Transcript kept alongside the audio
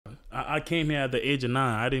I came here at the age of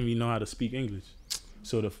 9. I didn't even know how to speak English.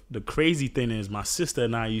 So the crazy thing is, my sister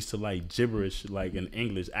and I used to like gibberish like in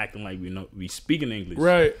English, acting like we speak in English,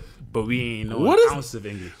 right? But we ain't know an ounce of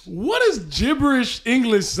English. What does gibberish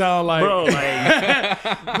English sound like, bro? Like,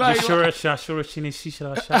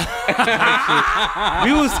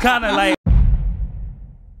 we was kind of like.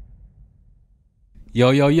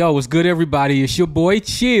 Yo, what's good, everybody? It's your boy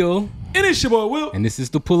Chill, and it's your boy Will, and this is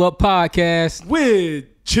the Pull Up Podcast with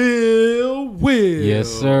Chill Will. Yes,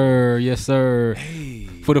 sir. Yes, sir. Hey.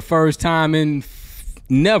 For the first time in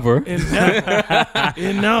never,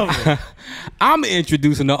 I'm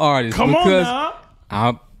introducing the artist. Come because on now.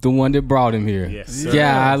 I'm the one that brought him here. Yes, sir.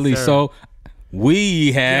 Yeah, Ali. So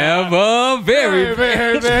we have a very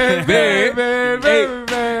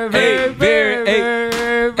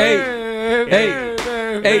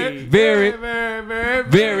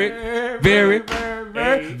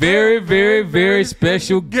very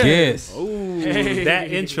special guest. Hey.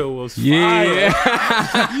 That intro was fire. Yeah.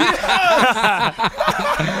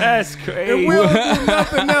 That's crazy. And we'll do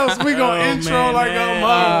nothing else. We gonna intro like a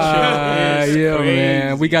mother. Yeah,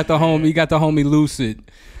 man. We got the homie Lucid.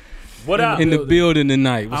 What up? In the building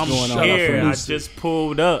tonight. What's going on? Here. I just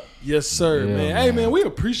pulled up. Yes, sir, yeah, man. Hey, man, we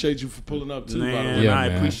appreciate you for pulling up too. Man, by the way. Yeah, I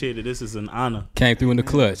man. appreciate it. This is an honor. Came through in the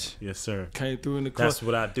clutch. Yes, sir. Came through in the clutch. That's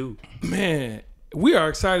what I do. Man, we are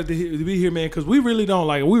excited to be here, man, because we really don't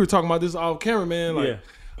like. We were talking about this off camera, man. Like,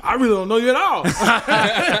 I really don't know you at all.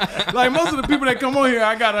 Like most of the people that come on here,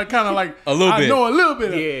 I gotta kind of like a little bit. I know a little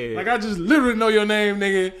bit. Yeah. Like I just literally know your name,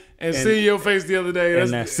 nigga, and see your face the other day.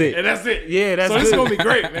 That's it. And that's it. Yeah, that's so good. it's gonna be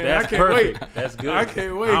great, man. That's I can't perfect. wait. That's good. I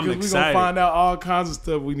can't wait I'm because we're excited. gonna find out all kinds of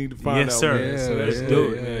stuff we need to find out. Yes, sir. Man. Yeah, So let's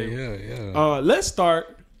do it. Yeah. Let's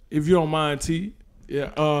start, if you don't mind, T.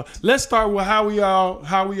 Yeah. Let's start with how we all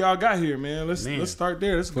got here, man. Let's start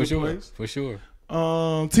there. That's a good place. For sure.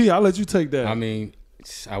 T, I'll let you take that. I mean,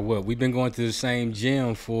 we've been going to the same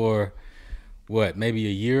gym for maybe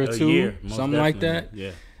a year or two, something like that.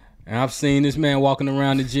 Yeah. And I've seen this man walking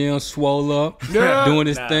around the gym, swole up, doing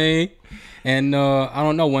his thing. And I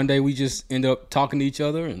don't know, one day we just end up talking to each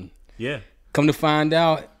other and come to find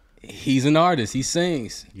out he's an artist. He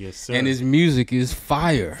sings. Yes, sir. And his music is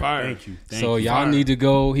fire. Thank you. So y'all need to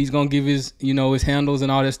go. He's gonna give his handles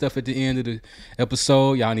and all that stuff at the end of the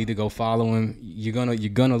episode. Y'all need to go follow him. You're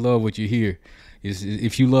gonna love what you hear.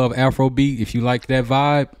 If you love Afrobeat, if you like that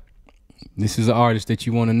vibe, this is an artist that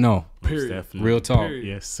you want to know. Period. Real talk. Period.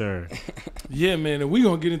 Yes, sir. Yeah, man, and we're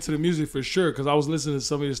going to get into the music for sure because I was listening to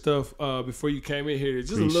some of your stuff before you came in here.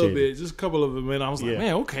 Just a little bit, just a couple of them, man. I was like,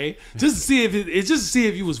 man, okay. Just to see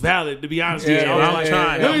if you was valid, to be honest with you. I was like,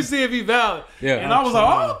 trying. let me see if he valid. Yeah. And I was like,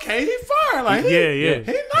 oh, okay, he fire. Like, he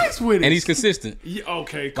nice with it. And he's consistent. Yeah,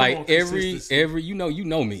 okay, come on, every you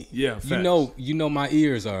know me. Yeah, facts. You know my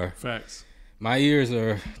ears are. Facts. My ears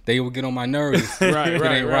they will get on my nerves.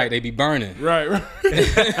 Right. They be burning. Right.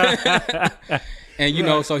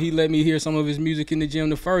 And so he let me hear some of his music in the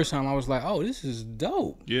gym the first time. I was like, oh, this is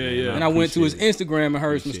dope. Yeah. And I went to his Instagram and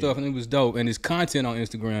heard some stuff, and it was dope. And his content on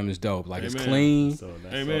Instagram is dope. Like, it's clean.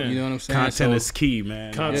 Amen. You know what I'm saying? Content is key,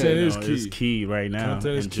 man. Content is key. It's key right now.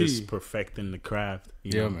 Content is key. Just perfecting the craft.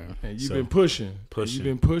 You know? Man. And you've been pushing. You've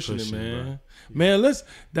been pushing it, man. Bro. Man, that's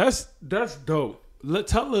dope.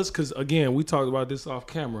 Tell us, because again, we talked about this off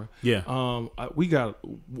camera. Yeah.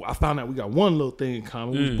 I found out we got one little thing in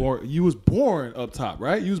common. You was born up top,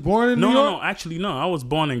 right? You was born in New York? No. Actually, no. I was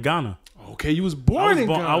born in Ghana. Okay, you was born in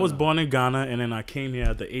Ghana. I was born in Ghana, and then I came here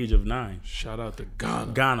at the age of 9. Shout out to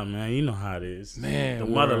Ghana. Ghana, man. You know how it is. Man. The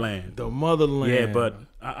motherland. The motherland. Yeah, but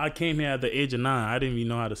I came here at the age of 9. I didn't even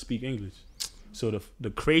know how to speak English. So the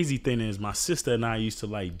crazy thing is, my sister and I used to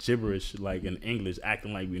like gibberish like in English,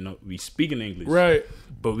 acting like we speak in English, right?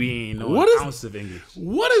 But we ain't know an ounce of English.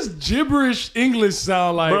 What does gibberish English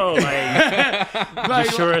sound like, bro? Like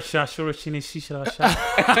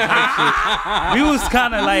we was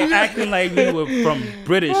kind of like acting like we were from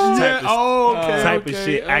British type of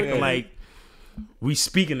shit, acting like we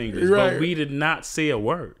speak in English, but we did not say a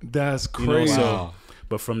word. That's crazy. So,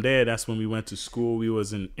 but from there, that's when we went to school. We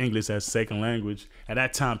was in English as second language. At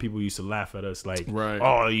that time, people used to laugh at us like,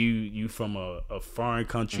 oh, you from a foreign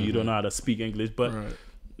country. You don't know how to speak English. But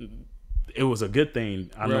it was a good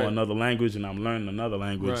thing. I know another language and I'm learning another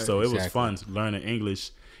language. So it was fun learning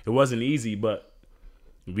English. It wasn't easy, but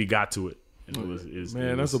we got to it.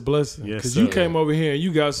 That's a blessing. Because you came over here and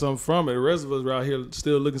you got something from it. The rest of us are out here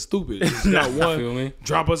still looking stupid. Just got one,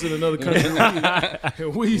 drop us in another country.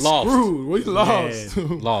 and we lost. Screwed. We lost.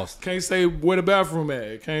 Lost. Can't say where the bathroom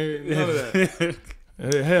at. Can't none of that.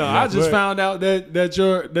 Hell, I just found out that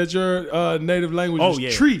your native language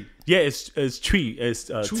is tree. Yeah, it's tree. It's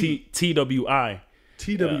TWI.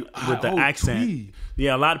 TWI with the accent. Tree.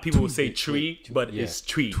 Yeah, a lot of people would say tree, but it's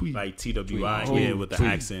tree, like TWI. Yeah, with the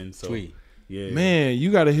accent. So yeah, man,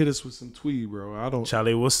 you got to hit us with some tweet, bro. I don't.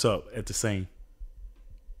 CHILLW, what's up? At the same.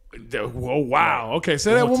 Oh wow. Okay,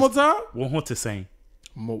 say that one more time. What to say?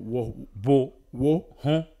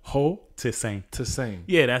 To sing.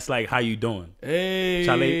 Yeah, that's like how you doing. Hey,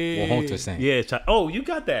 CHILLW. to sing. Yeah, oh, you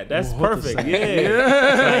got that. That's perfect.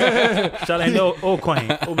 Yeah. CHILLW no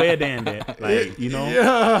Queen. Over there. Like, you know,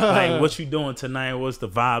 like what you doing tonight? What's the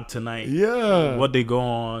vibe tonight? Yeah. What they go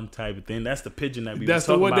on type of thing. That's the pigeon that we That's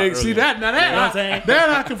talking what about they earlier. see that now You know what I'm saying? that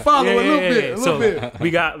I can follow a little bit.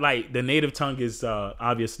 We got like the native tongue is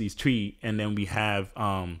obviously tree, and then we have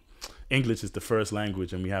English is the first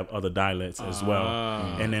language, and we have other dialects as well.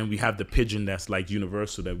 And then we have the pidgin that's like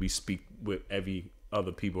universal that we speak with every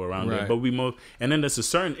other people around there. But and then there's a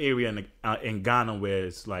certain area in Ghana where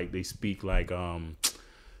it's like they speak like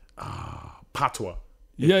patois.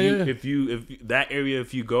 If that area,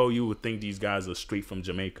 if you go, you would think these guys are straight from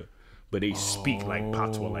Jamaica, but they speak like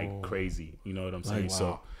patois like crazy. You know what I'm saying?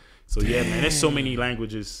 Wow. So yeah, man, there's so many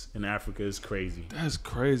languages in Africa. It's crazy. That's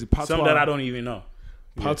crazy. Patois. Some that I don't even know.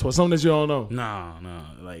 Patois, something that you don't know. No,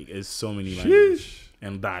 like it's so many languages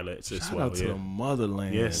and dialects as Shout well. out to the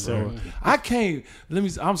motherland. Yes, sir. Bro. I can't.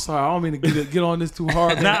 I'm sorry. I don't mean to get on this too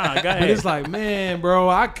hard. Nah, go ahead. But it's like, man, bro,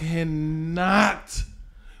 I cannot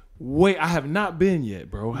wait. I have not been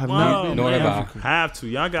yet, bro. I have not been. No, to have Africa. Have to.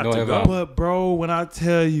 Y'all got to go. But bro, when I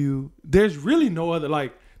tell you, there's really no other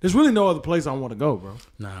place I want to go, bro.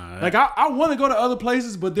 Nah. Like I want to go to other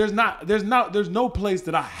places, but there's no place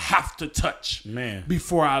that I have to touch, man,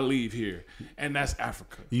 before I leave here, and that's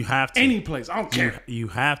Africa. You have to. Any place, I don't care. You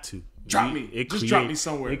have to. Drop me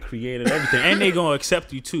somewhere. It created everything, and they gonna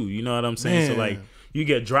accept you too. You know what I'm saying? Man. So like, you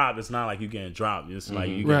get dropped. It's not like you getting dropped. It's like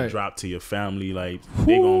you get dropped to your family. Like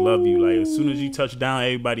they gonna love you. Like as soon as you touch down,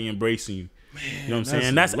 everybody embracing you. Man, you know what I'm saying?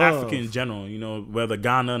 And that's love. Africa in general. You know, whether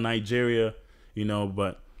Ghana, Nigeria, you know,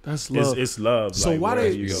 but. That's love. It's love. So like, why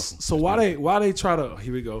they try to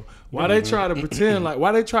here we go. Why they try to pretend like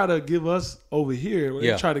why they try to give us over here?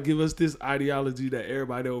 They try to give us this ideology that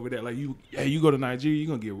everybody over there like you go to Nigeria you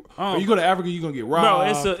gonna get or you go to Africa you gonna get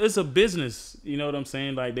robbed. Bro, it's a business. You know what I'm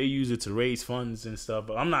saying? Like they use it to raise funds and stuff.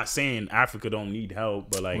 But I'm not saying Africa don't need help,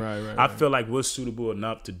 but like I feel like we're suitable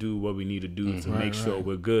enough to do what we need to do to make sure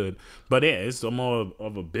we're good. But yeah, it's more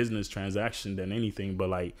of a business transaction than anything. But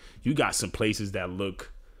like you got some places that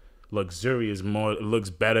look luxurious, looks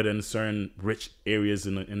better than certain rich areas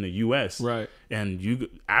in the U.S. Right. And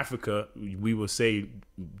Africa, we will say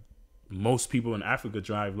most people in Africa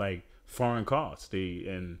drive like foreign cars.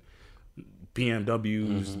 And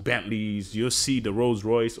BMWs, Bentleys. You'll see the Rolls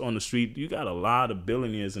Royce on the street. You got a lot of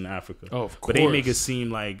billionaires in Africa. Oh, of course. But they make it seem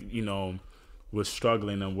like we're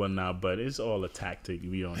struggling and whatnot. But it's all a tactic.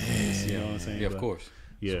 We don't know. You know what I'm saying? Yeah, of course.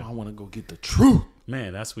 Yeah. So I want to go get the truth.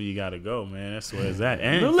 Man, that's where you gotta go, man. That's where it's at.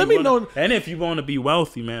 And let me know. And if you want to be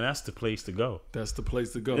wealthy, man, that's the place to go. That's the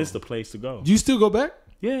place to go. It's the place to go. Do you still go back?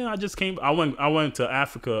 Yeah, I just came. I went to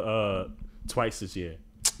Africa twice this year.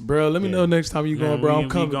 Bro, let me know next time you going, bro. I'm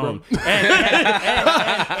coming, bro. And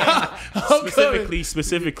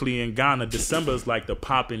specifically in Ghana, December is like the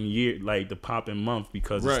popping year, like the popping month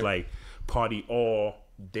because it's like party all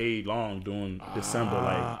day long during December.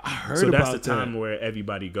 Like I heard so about that's the time where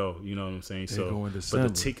everybody go. You know what I'm saying? They go in December.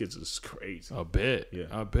 But the tickets is crazy. I bet. Yeah,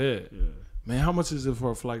 I bet. Yeah. Man, how much is it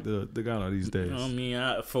for a flight to Ghana these days? You know what I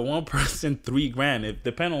mean, for one person, $3,000. It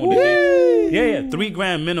depends on what it is. Yeah,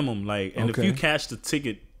 $3,000 minimum. Like, and if you catch the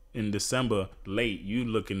ticket in December late, you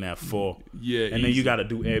looking at $4,000. Yeah, and then you got to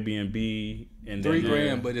do Airbnb and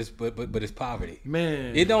 $3,000, but it's poverty.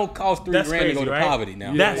 Man, it don't cost $3,000 to go to poverty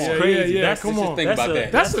now. That's crazy. Yeah, that's come on. Think about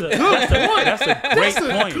that. That's a good point. That's a great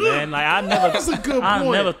point, man. Like that's a good point. I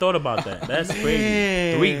never thought about that. That's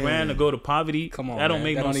crazy. $3,000 to go to poverty. Come on, that don't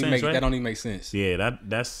make no sense, right? That don't even make sense. Yeah,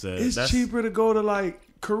 that's it's cheaper to go to like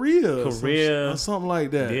Korea or something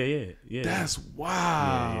like that. Yeah. That's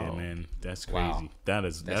wow. Yeah, man. That's crazy. Wow.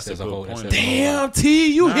 That's a good point. Damn,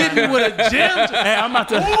 T, you hit me with a gem. Hey, I'm about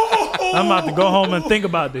to go home and think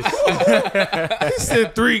about this. He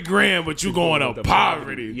said $3,000, but you going to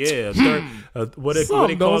poverty. Yeah, what they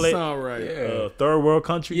call it? Sound right. Third world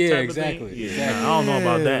country. Yeah, type exactly. Of thing? Yeah, I don't know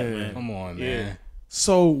about that, man. Come on, man.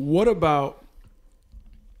 So what about?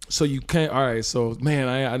 So you can't. All right. So man,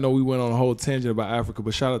 I know we went on a whole tangent about Africa,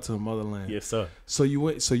 but shout out to the motherland. Yes, sir. So you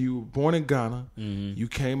went. So you were born in Ghana. Mm-hmm. You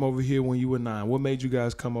came over here when you were 9. What made you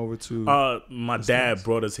guys come over to? My dad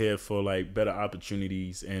brought us here for like better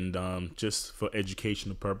opportunities and just for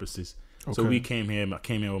educational purposes. Okay. So we came here. I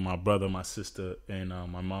came here with my brother, my sister, and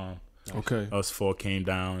my mom. Okay. Us 4 came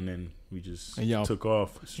down, and we just took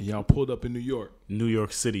off. And y'all pulled up in New York. New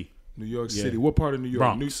York City. New York City. What part of New York?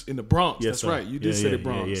 Bronx. In the Bronx. Yes, that's sir. right. You did say the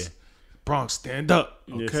Bronx. Yeah. Bronx, stand up.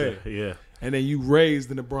 Okay. Yes, yeah. And then you raised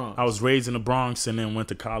in the Bronx. I was raised in the Bronx and then went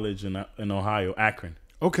to college in Ohio, Akron.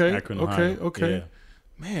 Okay. Akron, Ohio. Okay. Yeah.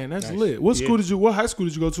 Man, that's lit. What high school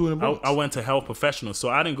did you go to in the Bronx? I went to Health Professionals. So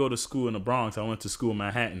I didn't go to school in the Bronx. I went to school in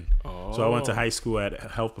Manhattan. Oh. So I went to high school at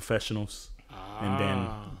Health Professionals. And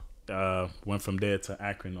then went from there to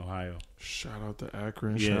Akron, Ohio. Shout out to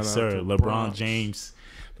Akron. Yes, sir. Out to LeBron Bronx. James.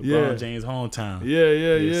 James' hometown.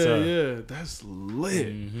 Yeah. That's lit.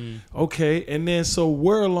 Mm-hmm. Okay. And then, so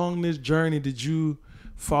where along this journey did you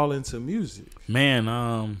fall into music? Man,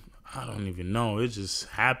 I don't even know. It just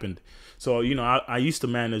happened. So, I used to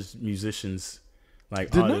manage musicians. Like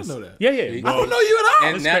did artists. not know that. Yeah. Well, I don't know you at all.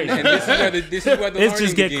 And this is where the it's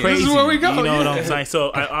just get begins. crazy. This is where we go. You know what I'm saying?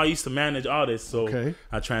 So I used to manage artists. So okay.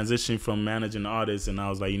 I transitioned from managing artists, and I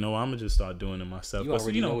was like, I'm gonna just start doing it myself. You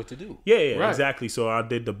already know what to do. Yeah, right. Exactly. So I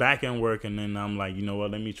did the back end work, and then I'm like, you know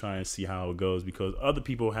what? Let me try and see how it goes, because other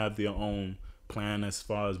people have their own plan as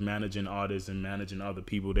far as managing artists and managing other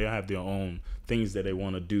people. They have their own things that they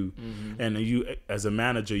want to do, and you as a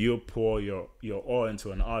manager, you'll pour your all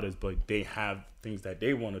into an artist, but they have things that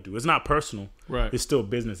they want to do. It's not personal, right? It's still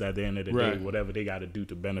business at the end of the day. Whatever they got to do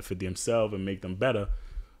to benefit themselves and make them better,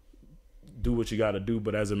 do what you got to do.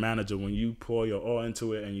 But as a manager, when you pour your all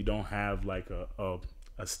into it and you don't have like a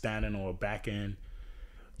stand-in or a back end,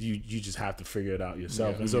 you just have to figure it out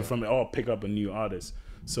yourself. And so from it all, pick up a new artist.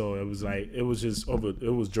 So it was like, it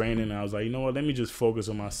was draining. And I was like, you know what, let me just focus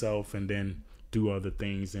on myself and then do other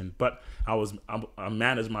things. But I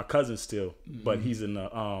manage my cousin still, but he's in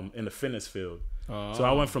the fitness field. So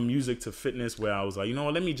I went from music to fitness, where I was like, you know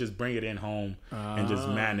what, let me just bring it in home and just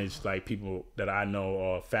manage like people that I know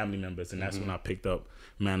or family members. And that's when I picked up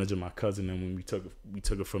managing my cousin, and when we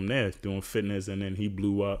took it from there, doing fitness. And then he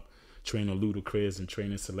blew up, training Ludacris and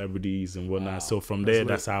training celebrities and whatnot. Wow. So from there,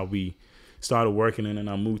 that's how we started working. And then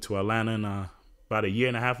I moved to Atlanta, and about a year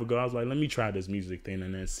and a half ago, I was like, let me try this music thing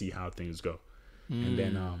and then see how things go. And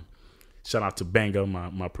then shout out to Banga,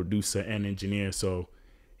 my producer and engineer. So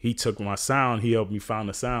he took my sound, he helped me find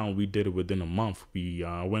the sound. We did it within a month. We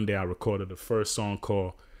one day I recorded the first song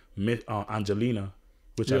called Angelina,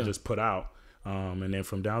 which I just put out. And then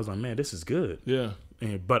from there I was like, man, this is good. Yeah.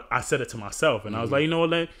 But I said it to myself, and I was like, you know what,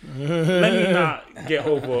 let me not get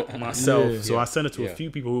over myself. So I sent it to a few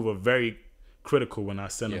people who were very critical when I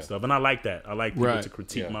send them stuff, and I like that. I like people to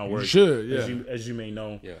critique my work. As you may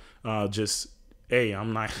know, just hey,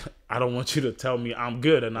 I don't want you to tell me I'm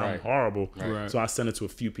good and I'm horrible. So I sent it to a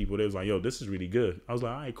few people. They was like, yo, this is really good. I was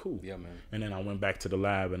like, all right, cool. Yeah, man. And then I went back to the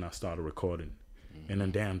lab and I started recording. And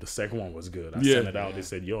then, damn, the second one was good. I sent it out. They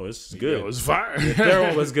said, yo, this is good. It was fire. The third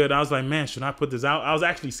one was good. I was like, man, should I put this out? I was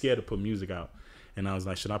actually scared to put music out. And I was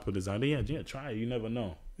like, should I put this out? Yeah, try it. You never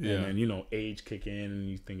know. Yeah. And then, age kick in and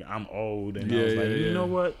you think I'm old. And I was like, you know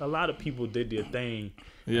what? A lot of people did their thing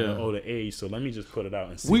at an older age. So let me just put it out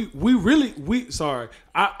and see.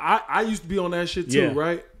 I used to be on that shit too,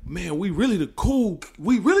 right? Man, we really the cool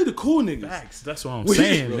niggas. Facts. That's what I'm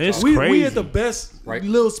saying. It's we crazy. at the best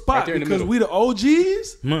little spot because we the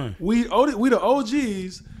OGs. Man. We the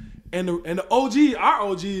OGs. And the OG, our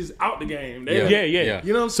OGs out the game. Yeah.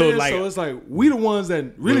 You know what I'm saying? So it's like we the ones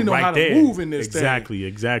that really know how to move in this thing. Exactly.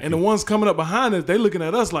 And the ones coming up behind us, they looking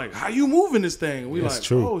at us like, how you moving this thing? We That's like,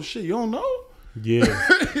 true. oh shit, you don't know? Yeah.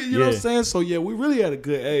 You know what I'm saying? So yeah, we really at a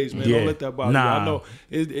good age, man. Don't let that bother you. I know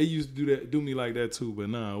it used to do me like that too, but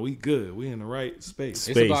nah, we good. We in the right space.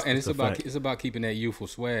 It's about keeping that youthful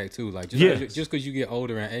swag too. Like just because you get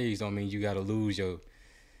older in age don't mean you gotta lose your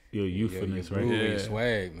youthfulness, right? Your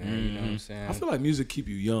swag, man. You know what I'm saying? I feel like music keep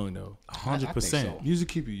you young though. 100%. So. Music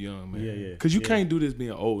keep you young, man. Yeah. Because you can't do this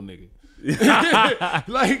being an old nigga.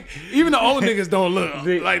 Like even the old niggas don't look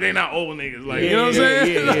like they not old niggas. Like you know what I'm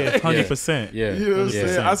saying? Yeah, 100%. Yeah, you know what I'm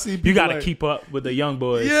saying? I see people you gotta keep up with the young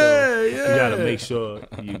boys. So you gotta make sure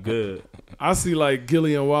you good. I see like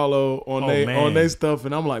Gilly and Wallow on they stuff,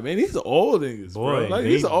 and I'm like, man, these are old niggas, bro. Like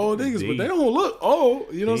these are old niggas, but they don't look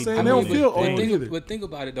old. You know what I'm saying? They don't feel old either. But think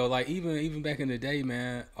about it though, like even back in the day,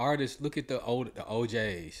 man, artists look at the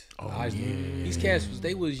OJs. These cats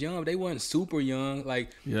they was young, they wasn't super young, like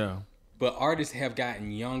But artists have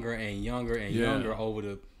gotten younger and younger and younger over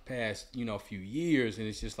the past, few years, and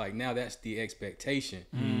it's just like now that's the expectation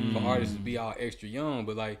for artists to be all extra young.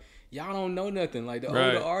 But like y'all don't know nothing. Like the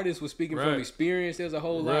older artists was speaking from experience. There's a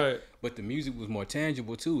whole lot, but the music was more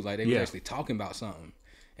tangible too. Like they was actually talking about something.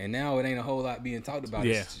 And now it ain't a whole lot being talked about.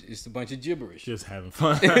 Yeah. It's a bunch of gibberish. Just having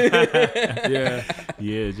fun. Yeah.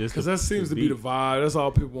 Yeah, just because that seems to be the vibe. That's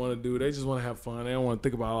all people want to do. They just want to have fun. They don't want to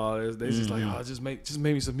think about all this. They just like, oh, just make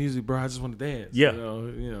me some music, bro. I just want to dance. Yeah.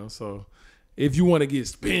 You know. So if you want to get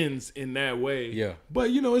spins in that way, Yeah. But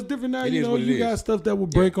it's different now. It is what it You is. got stuff that will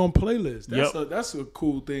break on playlists. That's a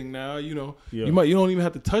cool thing now. Yeah. You don't even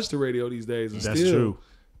have to touch the radio these days. And That's still true.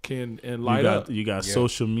 Can and light up. You got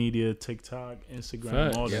social media, TikTok, Instagram,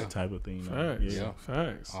 Facts. all that type of thing. Facts. Yeah.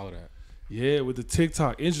 Facts. All that. Yeah, with the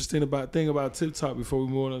TikTok. Interesting thing about TikTok before we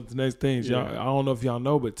move on to the next things. Yeah. Y'all, I don't know if y'all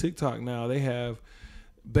know, but TikTok now they have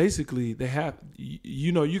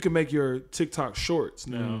you can make your TikTok shorts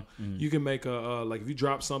now. You can make a like if you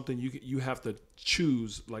drop something, you have to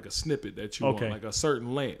choose like a snippet that you want, like a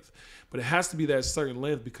certain length. But it has to be that certain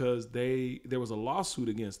length because there was a lawsuit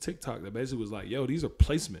against TikTok that basically was like, yo, these are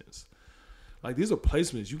placements. Like these are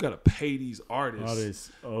placements. You got to pay these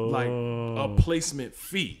artists like a placement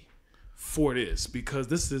fee for this because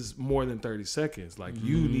this is more than 30 seconds. Like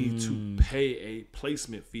you need to pay a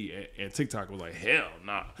placement fee. And TikTok was like, hell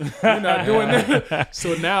nah, we're not doing that.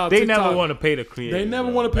 So now they TikTok, never want to pay the creators. They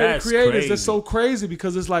never want to pay the creators. Crazy. That's so crazy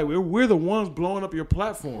because it's like we're the ones blowing up your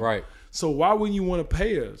platform. Right. So why wouldn't you want to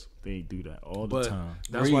pay us? They do that all the time.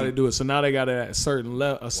 That's why they do it. So now they got it at a certain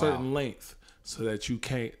length. So that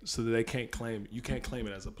they can't claim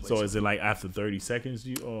it as a placement. So is it like after 30 seconds?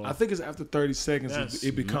 I think it's after 30 seconds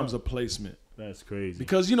it becomes a placement. That's crazy.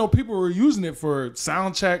 Because people were using it for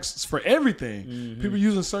sound checks for everything. People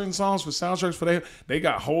using certain songs for soundtracks for they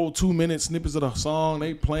got whole 2-minute snippets of the song.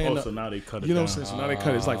 They playing. So now they cut it. You know down. what I'm saying? So now they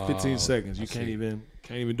cut it. It's like 15 seconds. You can't even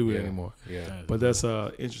do it anymore. Yeah. But that's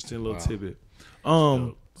a interesting little tidbit.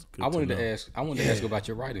 I wanted to ask about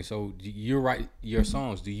your writing. So you write your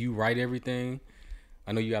songs. Do you write everything?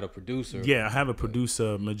 I know you got a producer. Yeah, I have a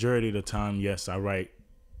producer. Majority of the time, yes, I write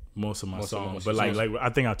most of my songs. But like I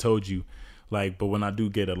think I told you, but when I do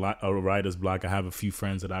get a writer's block, I have a few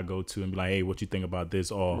friends that I go to and be like, hey, what you think about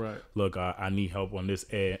this? Or look, I need help on this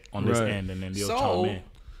end, and then they'll chime in.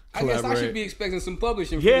 I guess I should be expecting some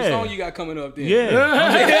publishing for the song you got coming up then. Yeah.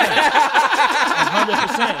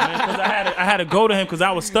 100%, man. Because I had to go to him because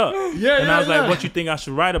I was stuck. And I was like, what you think I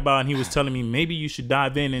should write about? And he was telling me, maybe you should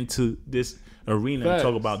dive into this arena and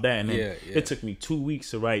talk about that. And then it took me 2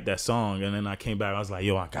 weeks to write that song. And then I came back, I was like,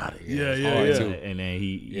 yo, I got it. Yeah. And then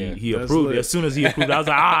he approved it. As soon as he approved it, I was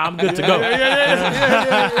like, I'm good to go.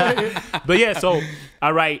 But yeah, so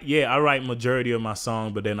I write majority of my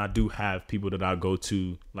song, but then I do have people that I go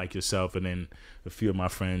to, like yourself, and then a few of my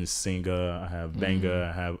friends, Singer, I have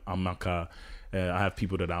Benga, I have Amaka, I have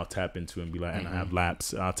people that I'll tap into and be like, and I have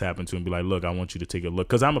Laps, I'll tap into and be like, look, I want you to take a look,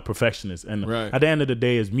 because I'm a perfectionist, and at the end of the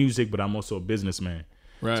day, it's music, but I'm also a businessman.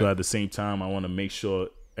 So at the same time, I want to make sure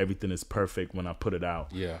everything is perfect when I put it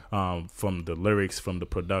out. From the lyrics, from the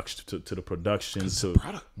production to the production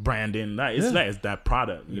to branding. It's that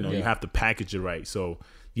product. You know, you have to package it right. So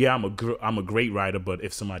yeah, I'm a great writer, but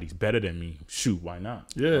if somebody's better than me, shoot, why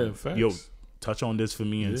not? Facts. Yo, touch on this for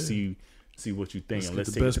me and see what you think, and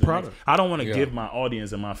let's take best it to product. I don't want to give my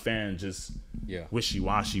audience and my fans just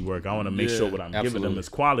wishy-washy work. I want to make sure what I'm giving them is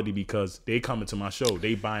quality, because they coming to my show,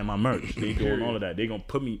 they buying my merch, they doing all of that, they gonna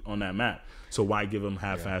put me on that map. So why give them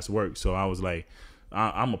half-ass work? So I was like,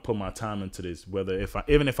 I'm gonna put my time into this.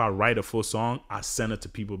 Even if I write a full song, I send it to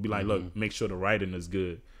people, be like, look, make sure the writing is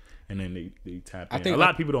good, and then they tap in. A lot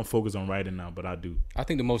of people don't focus on writing now, but I do. I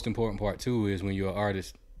think the most important part too is when you're an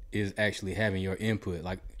artist is actually having your input.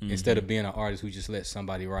 Like instead of being an artist who just lets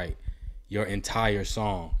somebody write your entire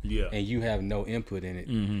song, and you have no input in it,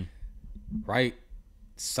 write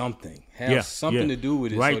something. Have something to do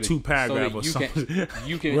with it. Write 2 paragraphs or something.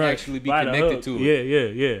 You can actually be connected to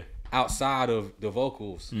it. Yeah. Outside of the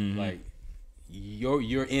vocals, like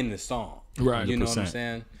you're in the song. Right. You know what I'm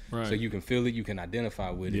saying? Right. So you can feel it, you can identify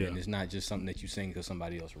with it, and it's not just something that you sing because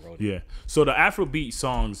somebody else wrote it. Yeah. So the Afrobeat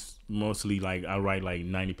songs, mostly, like, I write like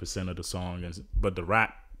 90% of the song, but the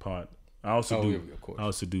rap part, I also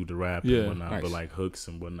do the rap and whatnot, but like hooks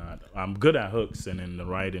and whatnot. I'm good at hooks, and then the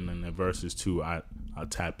writing and the verses too. I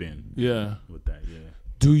tap in. With that. Yeah.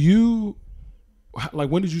 Do you? Like,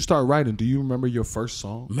 when did you start writing? Do you remember your first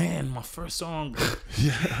song? Man, my first song.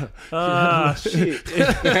 Shit.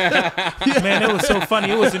 Man, it was so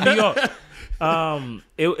funny. It was in New York.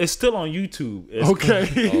 It's still on YouTube.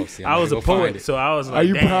 I was a poet, so I was like, are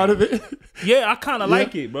you proud of it? Yeah, I kind of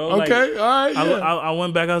like it, bro. Okay, all right. I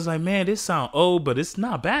went back. I was like, man, this sound old, but it's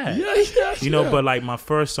not bad. You know, but like my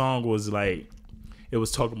first song was like, it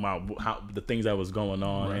was talking about how the things that was going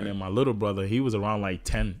on, and then my little brother, he was around like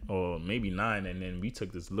 10 or maybe 9, and then we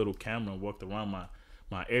took this little camera and walked around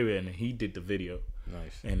my area, and he did the video.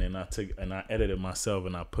 Nice. And then I edited myself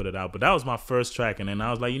and I put it out. But that was my first track. And then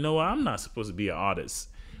I was like, you know what? I'm not supposed to be an artist.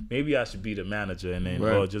 Maybe I should be the manager and then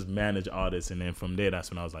or just manage artists. And then from there, that's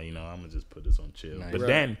when I was like, you know, I'm gonna just put this on chill. Nice. But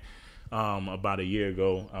then about a year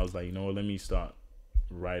ago, I was like, you know what? Let me start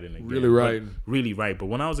writing again. Really write. But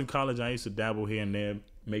when I was in college, I used to dabble here and there,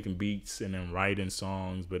 making beats and then writing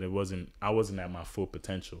songs. But I wasn't at my full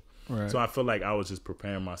potential. Right. So I feel like I was just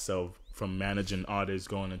preparing myself from managing artists,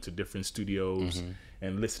 going into different studios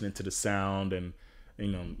and listening to the sound and, you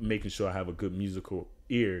know, making sure I have a good musical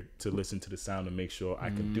ear to listen to the sound and make sure I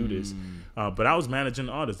can do this. But I was managing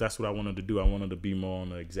artists. That's what I wanted to do. I wanted to be more on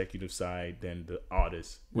the executive side than the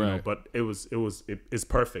artist. You know? But it's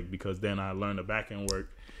perfect because then I learned the back end work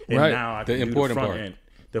and now I can do the front end.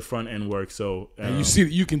 The front end work, so and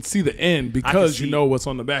you can see the end because you know what's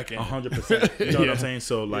on the back end. 100%. You know what I'm saying?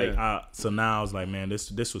 So like, so now I was like, man,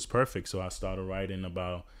 this was perfect. So I started writing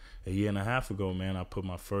about a year and a half ago. Man, I put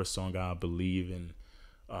my first song out, I believe, in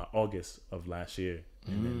August of last year,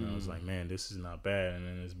 and then I was like, man, this is not bad. And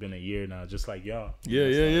then it's been a year now, just like y'all.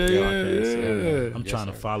 I'm trying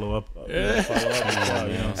to follow up.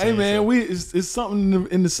 Hey man, it's something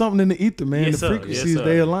in the ether, man. The frequencies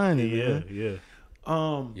they aligning.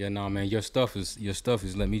 Yeah, no, man, your stuff is.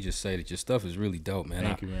 Let me just say that your stuff is really dope, man.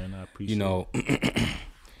 Thank you, man. I appreciate. You know,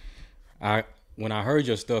 when I heard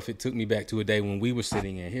your stuff, it took me back to a day when we were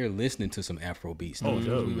sitting in here listening to some Afro beats.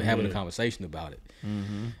 We were having a conversation about it,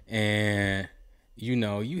 and you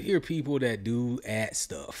know, you hear people that do ad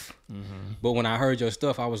stuff, but when I heard your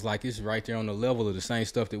stuff, I was like, it's right there on the level of the same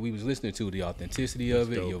stuff that we was listening to. The authenticity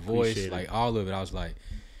of it, your voice, like all of it. I was like.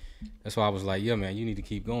 That's why I was like, yeah, man, you need to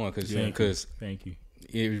keep going because thank you.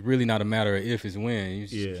 It's really not a matter of if, it's when. You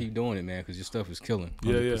just keep doing it, man, because your stuff is killing.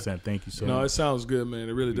 100%. Thank you so much. No, it sounds good, man.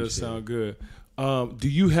 It really does sound good. Do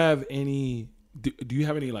you have any? Do you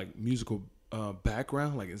have any like musical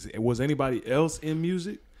background? Like, was anybody else in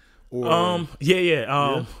music? Or Well,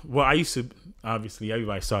 I used to. Obviously,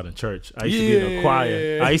 everybody started in church. I used to be in a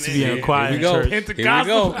choir. I used to be in a choir in church.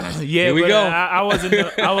 Pentecostal. Here we go. I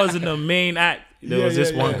wasn't the main act. There was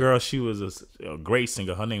this one girl. She was a great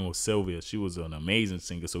singer. Her name was Sylvia. She was an amazing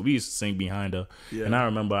singer. So we used to sing behind her. Yeah. And I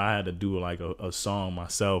remember I had to do like a song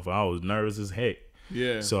myself. I was nervous as heck.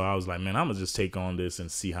 Yeah. So I was like, man, I'm gonna just take on this and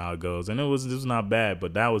see how it goes. And it was not bad,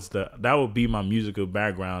 but that would be my musical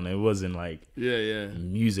background. It wasn't like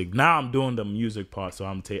music. Now I'm doing the music part. So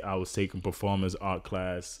I was taking performance art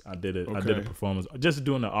class. I did a performance, just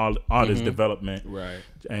doing the artist development. Right.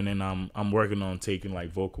 And then I'm working on taking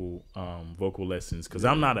like vocal lessons because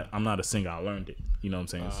I'm not a singer. I learned it. You know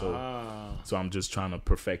what I'm saying? So I'm just trying to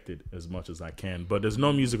perfect it as much as I can. But there's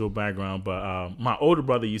no musical background. But my older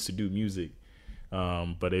brother used to do music.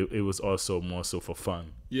 But it was also more so for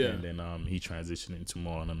fun. Yeah. And then he transitioned into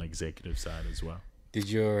more on an executive side as well.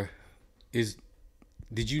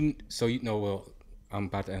 Well, I'm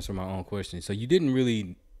about to answer my own question. So you didn't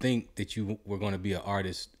really think that you were going to be an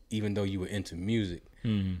artist even though you were into music.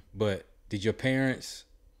 But did your parents,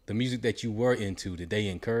 the music that you were into, did they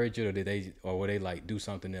encourage it or were they like do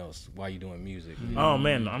something else while you doing music? Oh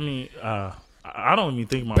man, I mean, I don't even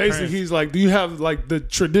think my basically parents... he's like, do you have like the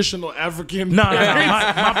traditional African? No.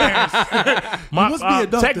 My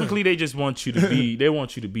parents. Technically, they just want you to be. They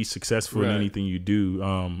want you to be successful in anything you do.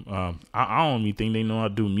 I don't even think they know I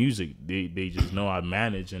do music. They just know I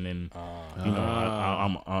manage, and then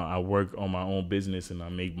I work on my own business and I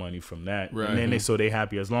make money from that. Right. And then they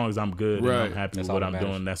happy as long as I'm good and I'm happy with what I'm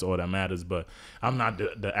doing. That's all that matters. But I'm not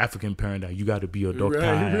the African parent that you got to be a doctor,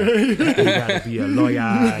 you got to be a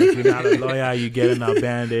lawyer. If you're not a lawyer, you get in our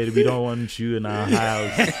bandit. We don't want you in our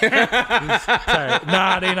house.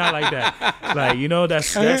 Nah, they not like that. Like, you know,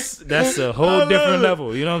 that's a whole different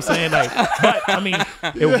level. You know what I'm saying? Like, but I mean,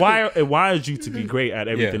 it wires you to be great at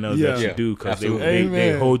everything else that you do because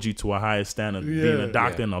they hold you to a higher standard. Being a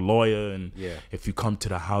doctor and a lawyer, and if you come to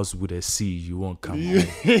the house with a C, you won't come home.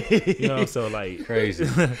 You know, so like crazy.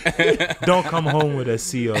 Don't come home with a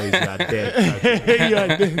C or he's not dead.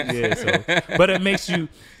 Yeah, so but it makes you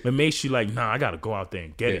like, nah, I gotta go out there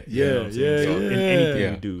and get it. You know in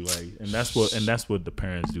anything you do, like, and that's what the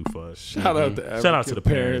parents do for us. Shout out to the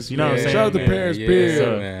parents. You know what I'm saying? Shout out to parents, big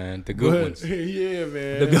man. The good ones. Yeah,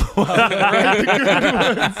 man.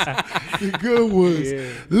 The good ones. Yeah.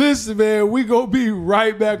 Listen, man, we gonna be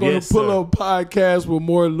right back on the Pull Up Podcast with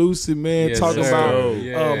more Lucid, man. Talking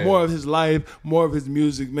about more of his life, more of his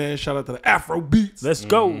music, man. Shout out to the Afro beats. Let's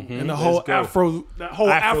go. And the whole Afro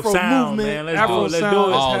sound, movement, man. Afro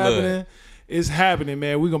sound is happening. It's happening,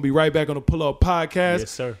 man. We're gonna be right back on the Pull Up Podcast.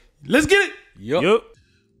 Yes, sir. Let's get it. Yup.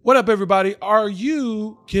 What up, everybody? Are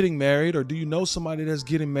you getting married, or do you know somebody that's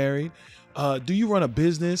getting married? Do you run a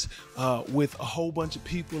business with a whole bunch of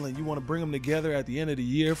people and you want to bring them together at the end of the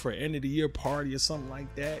year for an end of the year party or something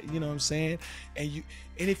like that? You know what I'm saying? And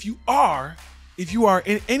if you are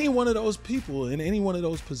in any one of those people, in any one of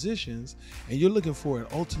those positions, and you're looking for an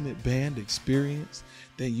ultimate band experience,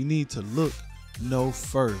 then you need to look no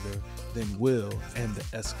further than Will and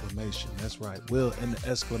the Exclamation. That's right, Will and the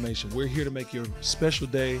Exclamation. We're here to make your special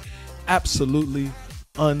day absolutely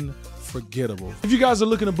unforgettable. If you guys are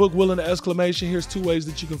looking to book Will and the Exclamation, here's 2 ways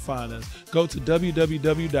that you can find us. Go to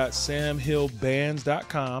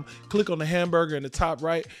www.samhillbands.com, click on the hamburger in the top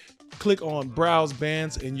right, click on Browse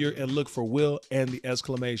Bands, and look for Will and the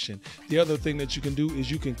Exclamation. The other thing that you can do is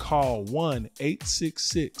you can call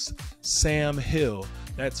 1-866-SAM-HILL.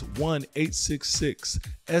 That's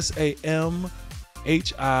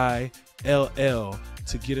 1-866-SAMHILL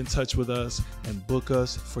to get in touch with us and book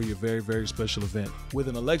us for your very, very special event. With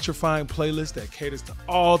an electrifying playlist that caters to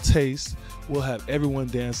all tastes, we'll have everyone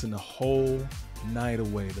dancing the whole night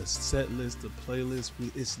away. The set list, the playlist,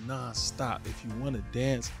 it's non-stop. If you want to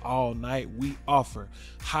dance all night, we offer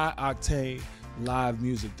high octane live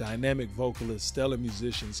music, dynamic vocalists, stellar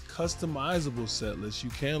musicians, customizable set lists. You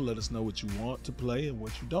can let us know what you want to play and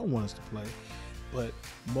what you don't want us to play. But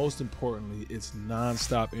most importantly, it's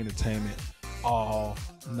non-stop entertainment all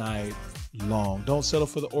night long. Don't settle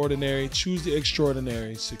for the ordinary. Choose the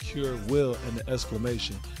extraordinary. Secure Will and the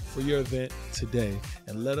Exclamation for your event today,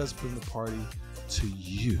 and let us bring the party to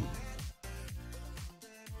you.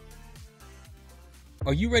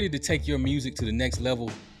 Are you ready to take your music to the next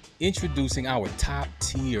level? Introducing our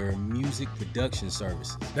top-tier music production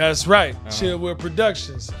services. That's right, CHILLW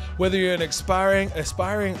Productions. Whether you're an aspiring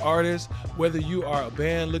artist, whether you are a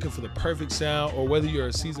band looking for the perfect sound, or whether you're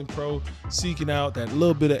a seasoned pro seeking out that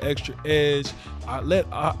little bit of extra edge, let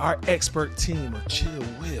our expert team of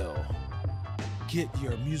CHILLW get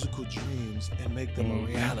your musical dreams and make them a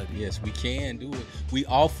reality. Yes, we can do it. We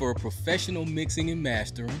offer professional mixing and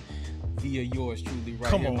mastering via yours truly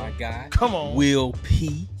right here, my guy. Come on. Will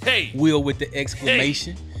P. Hey. Will with the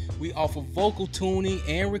Exclamation. Hey. We offer vocal tuning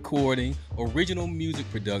and recording, original music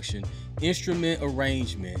production, instrument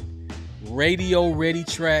arrangement, radio-ready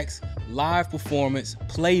tracks, live performance,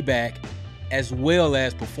 playback, as well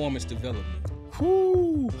as performance development.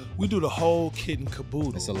 Whoo, we do the whole kit and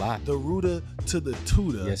caboodle. It's a lot. The rooter to the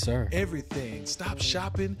tutor. Yes, sir. Everything. Stop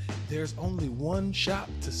shopping. There's only one shop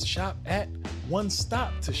to shop at, one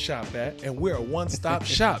stop to shop at, and we're a one-stop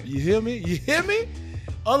shop. You hear me? You hear me?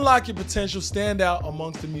 Unlock your potential, stand out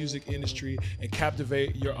amongst the music industry, and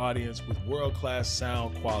captivate your audience with world-class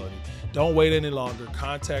sound quality. Don't wait any longer.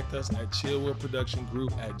 Contact us at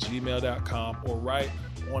chillwillproductiongroup@gmail.com or write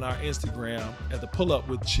on our Instagram at the Pull Up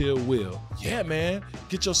with Chill Will. Yeah, man.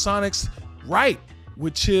 Get your sonics right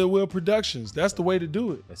with CHILLW Productions. That's the way to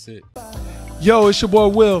do it. That's it. Yo, it's your boy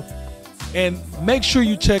Will. And make sure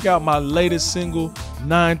you check out my latest single,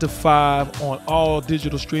 9 to 5, on all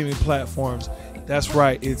digital streaming platforms. That's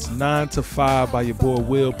right, it's 9 to 5 by your boy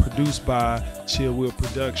Will, produced by CHILLW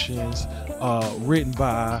Productions, written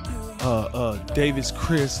by Davis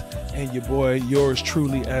Chris and your boy, yours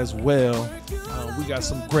truly as well. We got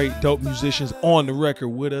some great dope musicians on the record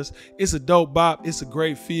with us. It's a dope bop, it's a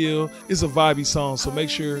great feel, it's a vibey song, so make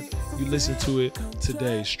sure you listen to it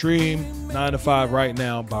today. Stream 9 to 5 right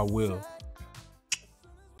now by Will.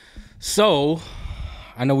 So,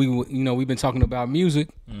 I know we've been talking about music.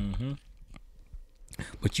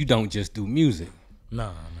 But you don't just do music. Nah,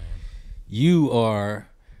 man. You are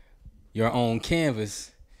your own canvas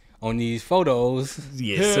on these photos.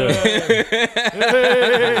 Yes, sir.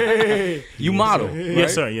 Hey. You model, right?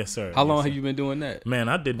 Yes, sir. Yes, sir. How long have you been doing that? Man,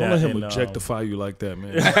 I did that. Don't let him objectify you like that,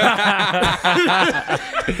 man.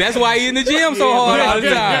 That's why he in the gym so hard all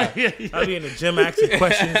the time. I be in the gym asking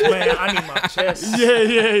questions, man. I need my chest.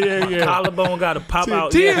 Yeah. Collarbone got to pop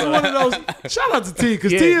out. T is one of those. Shout out to T,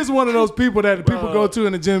 because T is one of those people that people go to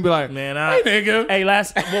in the gym and be like, man, hey, nigga. Hey,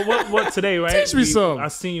 what today, right? Teach me something. I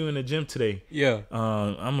seen you in the gym today. Yeah.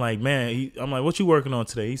 I'm like, man. I'm like, what you working on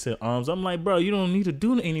today? He said arms. I'm like, bro, you don't need to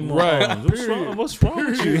do any more right. arms. What's wrong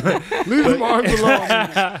with you? Leave them arms alone.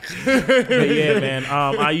 But yeah, man.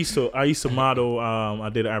 I used to model. I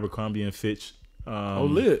did Abercrombie and Fitch.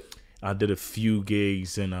 Lit. I did a few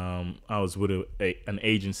gigs, and I was with an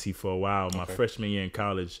agency for a while. My freshman year in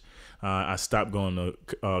college, I stopped going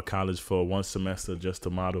to college for one semester just to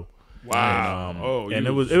model. Wow. And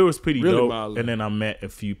it was pretty really dope. modeling. And then I met a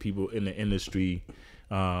few people in the industry.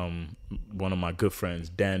 One of my good friends,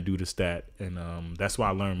 Dan Dudestat, and that's why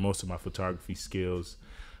I learned most of my photography skills,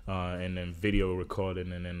 and then video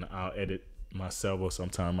recording, and then I'll edit myself, or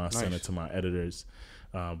sometimes I'll send it to my editors.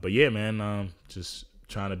 But yeah, man, just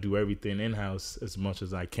trying to do everything in house as much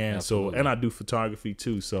as I can. Absolutely. So, and I do photography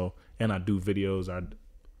too. So, and I do videos.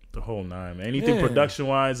 The whole nine, man. Anything production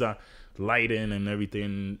wise, lighting and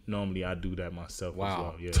everything. Normally, I do that myself. Wow. As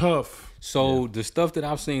well. Yeah. Tough. So the stuff that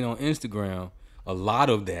I've seen on Instagram, a lot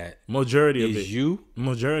of that majority is of it.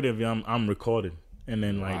 Majority of it, I'm recording and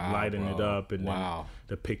then like lighting it up and then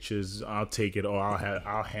the pictures. I'll take it, or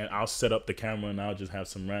I'll set up the camera and I'll just have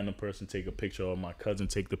some random person take a picture, or my cousin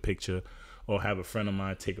take the picture, or have a friend of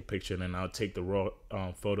mine take a picture, and then I'll take the raw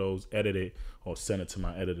photos, edit it, or send it to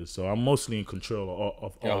my editor. So I'm mostly in control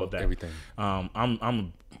of all of that. Everything.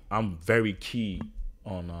 I'm very key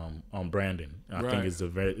on branding. I think is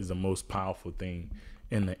the most powerful thing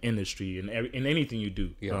in the industry, and in anything you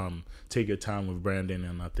do. Take your time with branding,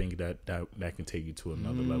 and I think that can take you to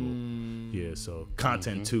another level. Yeah, so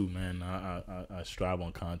content too, man. I strive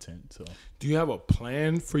on content. So do you have a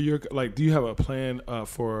plan for your, like, do you have a plan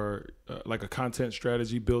for like a content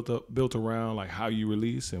strategy built around like how you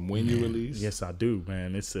release and when you release? Yes, I do,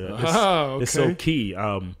 man. It's so key.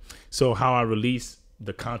 So how I release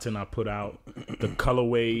the content I put out, the color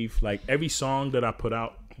wave, like every song that I put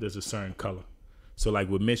out, there's a certain color. So like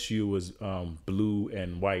with Miss You was blue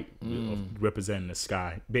and white, representing the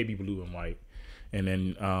sky, baby blue and white. And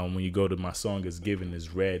then when you go to my song is Given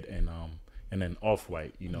is red and then off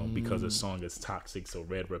white, you know, because the song is toxic, so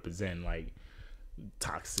red represent like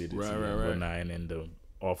toxicity and whatnot, and then the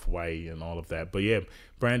off white and all of that. But yeah,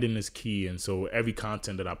 branding is key, and so every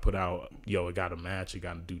content that I put out, it gotta match, it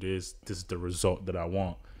gotta do this. This is the result that I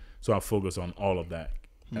want. So I focus on all of that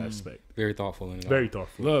aspect. Very thoughtful. Very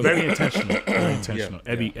thoughtful. Very intentional. Very intentional.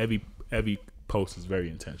 Every post is very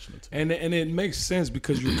intentional. And it makes sense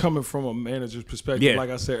because you're coming from a manager's perspective. Yeah. Like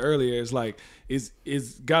I said earlier, it's like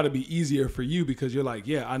it's got to be easier for you because you're like,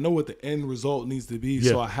 I know what the end result needs to be,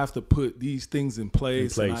 so I have to put these things in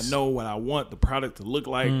place. And I know what I want the product to look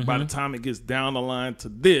like by the time it gets down the line to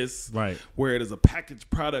this, where it is a packaged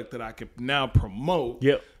product that I can now promote.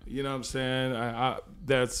 Yep. You know what I'm saying?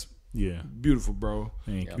 That's beautiful, bro.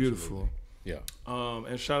 Beautiful. Absolutely. Yeah.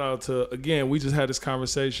 And shout out to, again, we just had this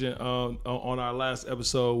conversation on our last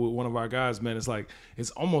episode with one of our guys, man. It's like,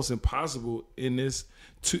 it's almost impossible in this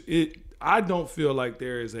I don't feel like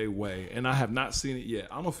there is a way, and I have not seen it yet.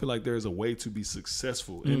 I don't feel like there is a way to be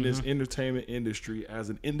successful in this entertainment industry as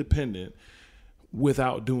an independent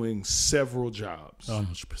without doing several jobs.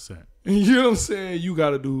 100%. You know what I'm saying? You got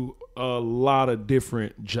to do a lot of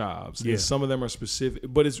different jobs. Yeah. And some of them are specific,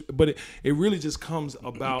 but it really just comes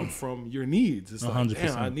about from your needs. It's like, 100%.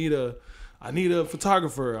 Damn, I need a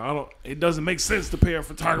photographer. It doesn't make sense to pay a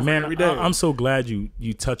photographer every day. I'm so glad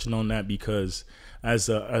you touching on that, because as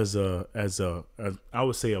a I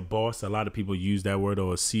would say a boss, a lot of people use that word,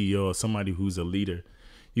 or a CEO, or somebody who's a leader.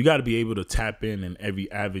 You got to be able to tap in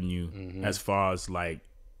every avenue as far as like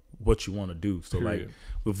what you want to do. So like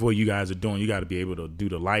with what you guys are doing, you got to be able to do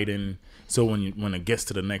the lighting. So when it gets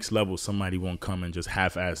to the next level, somebody won't come and just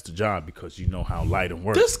half-ass the job because you know how lighting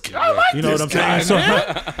works. I like you know what I'm saying?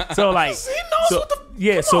 So like,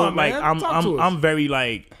 I'm very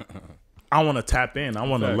like, I want to tap in. I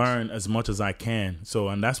want to learn as much as I can. So,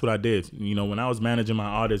 and that's what I did. You know, when I was managing my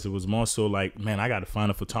artists, it was more so like, man, I got to find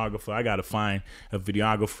a photographer. I got to find a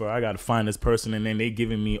videographer. I got to find this person. And then they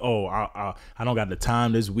giving me, I don't got the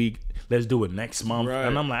time this week. Let's do it next month. Right.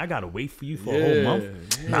 And I'm like, I got to wait for you for a whole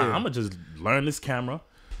month. Yeah. Nah, I'm going to just learn this camera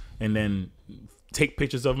and then take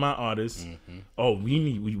pictures of my artists. Oh, we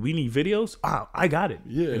need videos. I got it.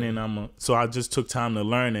 Yeah. And then so I just took time to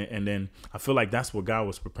learn it, and then I feel like that's what God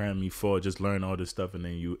was preparing me for. Just learn all this stuff, and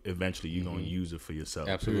then you eventually you're gonna use it for yourself.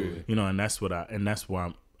 Absolutely. You know, and that's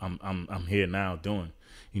why I'm here now doing.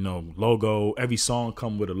 You know, logo. Every song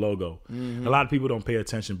come with a logo. A lot of people don't pay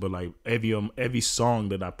attention, but like every song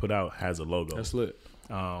that I put out has a logo. That's lit.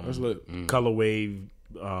 That's lit. Color wave.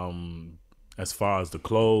 As far as the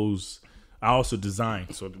clothes. I also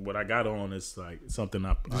design, so what I got on is like something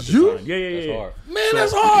I designed. Yeah. That's hard. Man,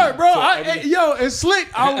 that's hard, bro. And Slick,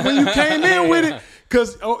 when you came in with it,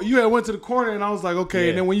 because you had went to the corner, and I was like, okay.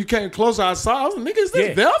 And then when you came closer, I was like, nigga, is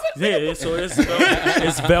this velvet? Yeah, so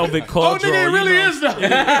it's velvet called. Oh, nigga, it really is though.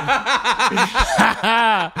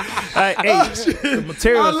 The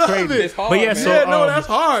material is crazy. It's hard, but yeah, so that's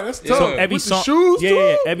hard. That's tough. So every with song, the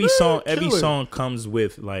shoes, every song comes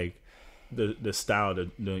with like the style,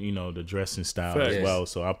 the dressing style as well.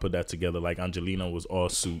 So I put that together. Like Angelina was all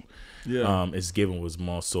suit. Yeah. It's Given was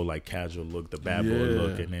more so like casual look, the bad boy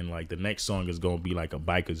look, and then like the next song is gonna be like a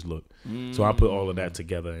biker's look. So I put all of that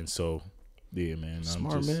together, and so yeah, man.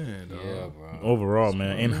 Smart man. Yeah, bro. Overall,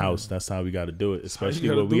 man, in house, that's how we got to do it. Especially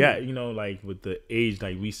where we at, like with the age,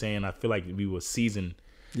 like we saying, I feel like we were seasoned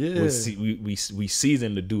Yeah. we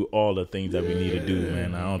seasoned to do all the things that we need to do,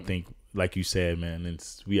 man. I don't think, like you said, man,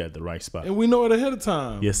 we at the right spot. And we know it ahead of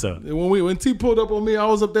time. Yes, sir. And when T pulled up on me, I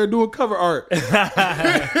was up there doing cover art.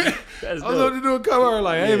 I was up there doing cover art,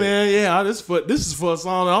 like, hey man, this is for a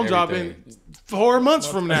song that I'm dropping 4 months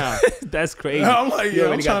from now. That's crazy. I'm like,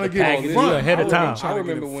 I'm trying to get on front ahead of time.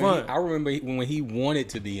 I remember when he wanted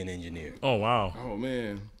to be an engineer. Oh wow. Oh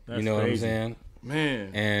man. That's you know crazy. What I'm saying?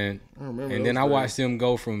 Man. And then I watched him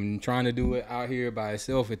go from trying to do it out here by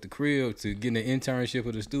himself at the crib to getting an internship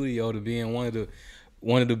at the studio to being one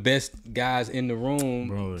of the best guys in the room.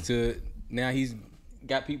 Bro. To now he's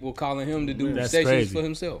got people calling him to do sessions for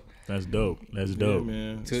himself. That's dope. That's dope. Yeah,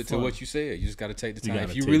 man. To what you said, you just got to take the time.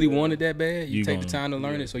 If you really wanted that bad, you take the time to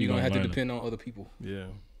learn it, so you don't have to depend on other people. Yeah,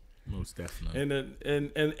 most definitely.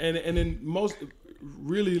 And then most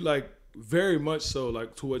really like very much so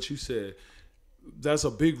like to what you said. That's a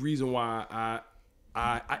big reason why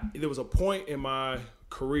I there was a point in my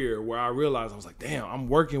career where I realized I was like, damn, I'm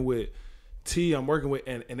working with T, and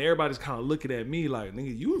everybody's kind of looking at me like,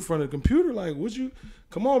 nigga, you in front of the computer, like, would you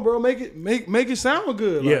come on, bro, make it sound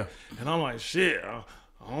good. Like, and I'm like, shit, I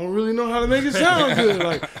don't really know how to make it sound good.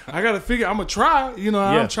 Like, I gotta figure, I'm gonna try,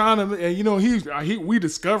 I'm trying to, and we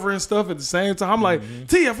discovering stuff at the same time. I'm like,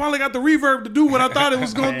 T, I finally got the reverb to do what I thought it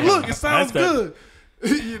was gonna look. It sounds good.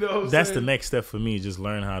 That's the next step for me, just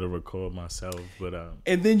learn how to record myself. But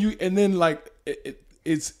and then like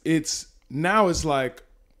it's now it's like,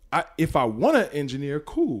 if I want to engineer,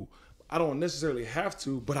 cool. I don't necessarily have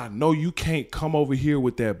to, but I know you can't come over here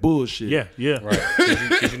with that bullshit. Yeah, right.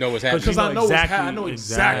 Because you know what's happening. Because I know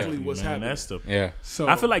exactly what's happening. That's So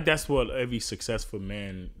I feel like that's what every successful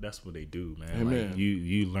man. That's what they do, man. Amen. Like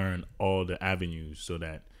you learn all the avenues so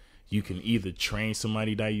that you can either train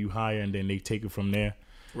somebody that you hire and then they take it from there.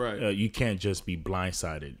 Right. You can't just be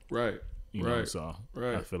blindsided. Right. You know, so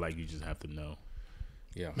I feel like you just have to know.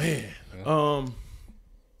 Yeah. Man. Yeah.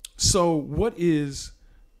 So what is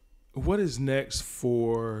next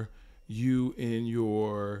for you in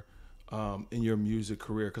your music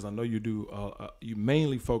career? Because I know you do. You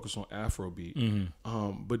mainly focus on Afrobeat.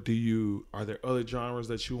 Mm-hmm. But are there other genres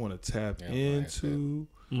that you want to tap into?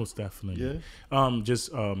 Most definitely. Yeah.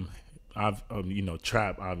 I've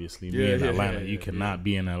trap, obviously. Me in Atlanta, you cannot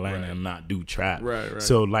be in Atlanta and not do trap. Right.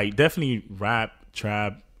 So like definitely rap,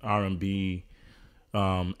 trap, R&B.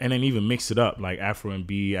 And then even mix it up like Afro and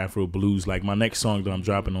B, Afro blues. Like my next song that I'm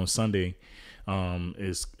dropping on Sunday,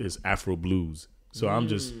 is Afro blues. So I'm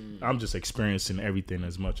just experiencing everything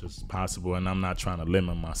as much as possible, and I'm not trying to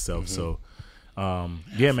limit myself. So,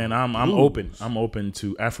 man, I'm open. I'm open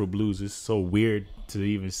to Afro blues. It's so weird to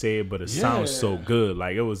even say it, but it sounds so good.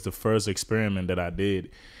 Like it was the first experiment that I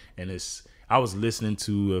did, and I was listening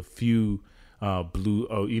to a few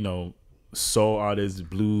soul artists,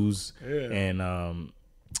 blues, and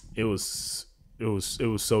it was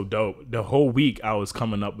so dope. The whole week I was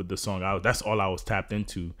coming up with the song. That's all I was tapped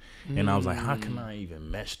into, and I was like, how can I even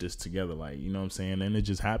mesh this together? Like, you know what I'm saying? And it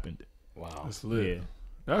just happened. Wow, that's lit. Yeah.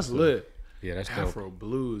 That's lit. Yeah, that's Afro dope.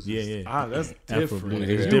 blues. That's different.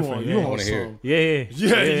 It's different. You on some? Yeah.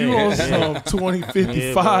 You on some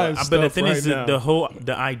 2055 stuff. But the thing is, now.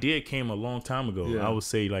 the idea came a long time ago. Yeah. I would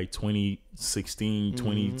say like 2016,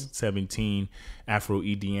 2017, Afro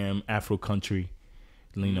EDM, Afro country.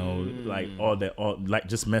 Like like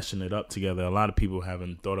just meshing it up together. A lot of people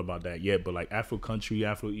haven't thought about that yet, but like Afro country,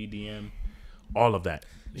 Afro EDM, all of that.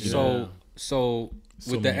 So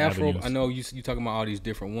with the Afro, avenues. I know you talking about all these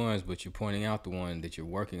different ones, but you're pointing out the one that you're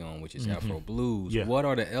working on, which is Afro blues. Yeah. What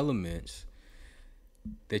are the elements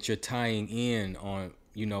that you're tying in on,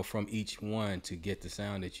 from each one to get the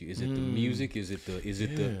sound that you? Is it the music? Is it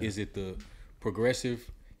the progressive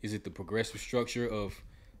structure of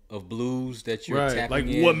blues that you're tapping like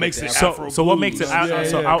in? What makes it Afro? So what makes it?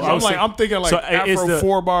 I'm thinking like Afro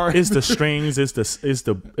 4-bar. It's the strings. It's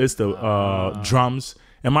the drums.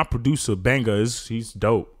 And my producer Benga he's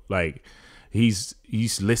dope. Like he's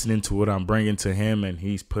listening to what I'm bringing to him, and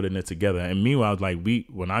he's putting it together. And meanwhile, like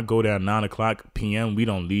when I go there at 9:00 p.m., we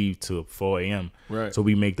don't leave till 4 a.m. Right. So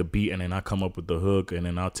we make the beat, and then I come up with the hook, and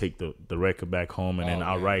then I'll take the record back home, and then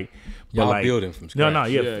I'll write. Y'all like, building from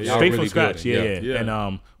scratch. Straight from scratch. Building. Yeah.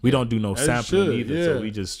 And we don't do no sampling either, so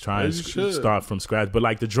we just try and start from scratch. But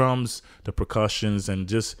like the drums, the percussions, and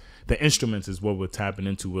just the instruments is what we're tapping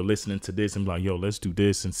into. We're listening to this and be like, yo, let's do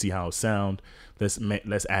this and see how it sound. Let's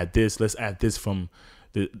add this. Let's add this from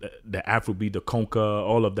the Afrobeat, the conga,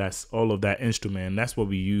 all of that instrument. And that's what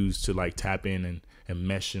we use to like tap in and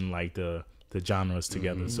mesh in like the genres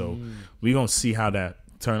together. So we gonna see how that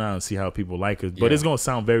turn out and see how people like it. But it's gonna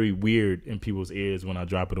sound very weird in people's ears when I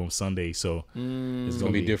drop it on Sunday. So it's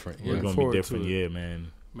gonna be different. It's gonna be different. Yeah,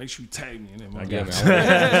 man. Make sure you tag me in it. I got you.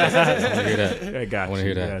 I hear that. I got you. I want to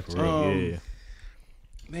hear that. Yeah.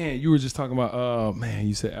 Man, you were just talking about,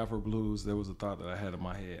 you said Afro Blues. There was a thought that I had in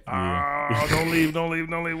my head. Oh, don't leave.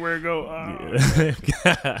 Where it go?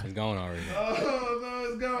 It's gone already. Oh, no,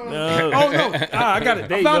 it's gone. No. Oh, no. I got it.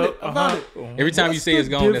 I found it. Every time you say it's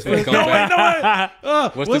gone, that's when it comes back.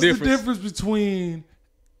 What's the difference between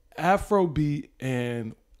Afrobeat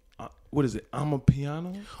and, what is it? I'm a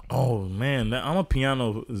piano? Oh, man. I'm a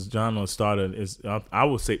piano genre started, I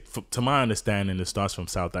would say, to my understanding, it starts from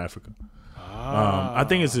South Africa. I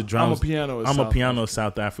think it's a drum. I'm a piano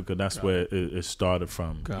South Africa. That's where it started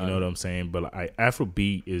from. You know what I'm saying? But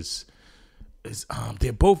Afrobeat is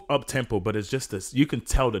they're both up tempo, but it's just this. You can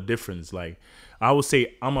tell the difference. Like I would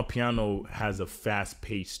say, I'm a piano has a fast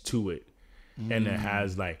pace to it, and it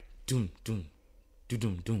has like doom doom, doom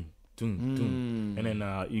doom doom doom doom, and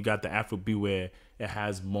then you got the Afrobeat where it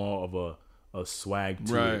has more of a swag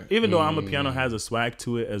to it. Even though I'm a piano has a swag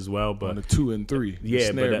to it as well, but on the 2 and 3.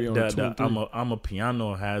 Yeah, but I'm a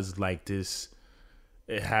piano has like this.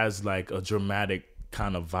 It has like a dramatic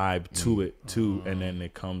kind of vibe to it too, and then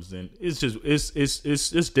it comes in. It's just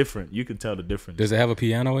it's different. You can tell the difference. Does it have a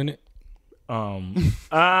piano in it? Most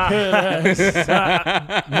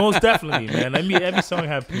definitely, man. Every song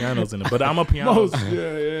have pianos in it, but I'm a piano.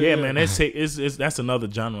 Yeah, man. It's that's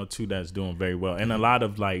another genre too that's doing very well, and a lot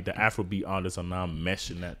of like the Afrobeat artists are now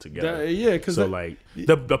meshing that together. Because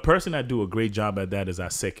the person that do a great job at that is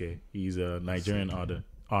Aseke. He's a Nigerian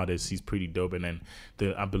artist. He's pretty dope, and then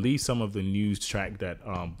I believe some of the news track that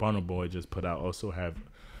Burna Boy just put out also have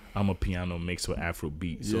I'm a piano mixed with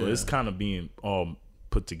Afrobeat. So it's kind of being all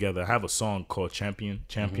put together. I have a song called Champion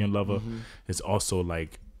Lover. It's also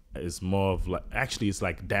like it's more of like actually it's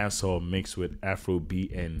like dancehall mixed with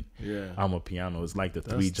Afrobeat and I'm a piano. It's like the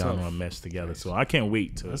three genre meshed together. So I can't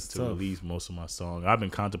wait to release most of my songs. I've been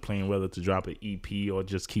contemplating whether to drop an EP or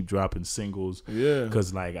just keep dropping singles. Yeah,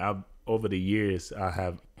 because like over the years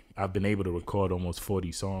I've been able to record almost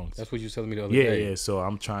 40 songs. That's what you were telling me the other day. Yeah. So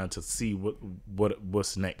I'm trying to see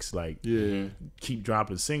what's next. Like, keep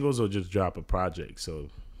dropping singles or just drop a project. So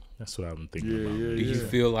that's what I'm thinking about. Do you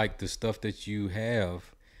feel like the stuff that you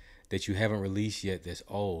have that you haven't released yet that's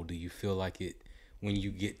old? Do you feel like it when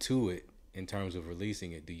you get to it in terms of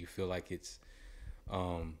releasing it? Do you feel like it's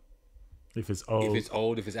if it's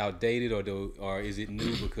old, if it's outdated, or is it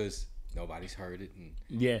new because nobody's heard it? And,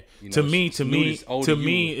 to me,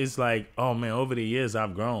 it's like, oh man, over the years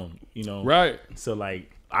I've grown, right? So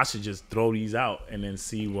like, I should just throw these out and then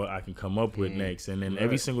see what I can come up with next. And then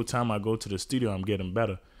every single time I go to the studio, I'm getting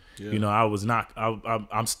better.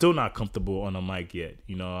 I'm still not comfortable on a mic yet.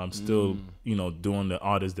 I'm still, doing the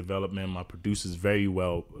artist development. My producer's very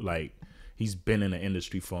well, like he's been in the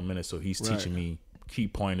industry for a minute, so he's teaching me key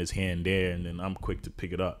pointers here and there, and then I'm quick to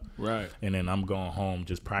pick it up. Right. And then I'm going home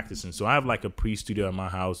just practicing. So I have like a pre-studio at my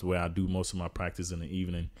house where I do most of my practice in the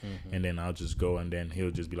evening, and then I'll just go, and then he'll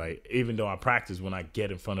just be like, even though I practice, when I get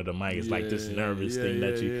in front of the mic, it's like this nervous thing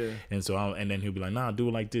that you. And so and then he'll be like, nah, do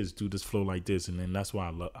it like this, do this flow like this, and then that's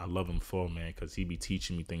why I love him for, man, because he be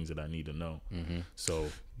teaching me things that I need to know. So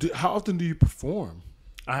how often do you perform?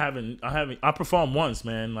 I performed once,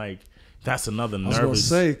 man. Like, that's another nervous. I was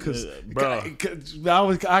gonna say because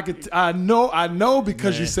I know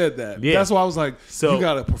because you said that. Yeah. That's why I was like, so you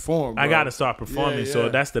gotta perform. Bro. I gotta start performing. So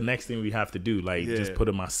that's the next thing we have to do. Like just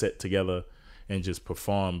putting my set together and just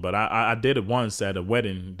perform. But I did it once at a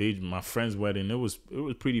wedding. My friend's wedding. It was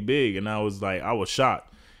pretty big, and I was shocked.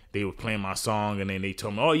 They were playing my song, and then they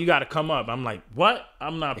told me, "Oh, you got to come up." I'm like, "What?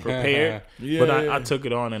 I'm not prepared." But I took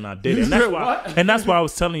it on and I did it. And that's why I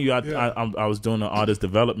was telling you I was doing the artist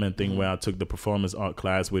development thing where I took the performance art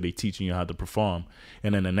class where they teaching you how to perform.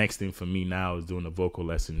 And then the next thing for me now is doing the vocal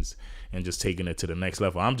lessons and just taking it to the next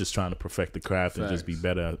level. I'm just trying to perfect the craft and just be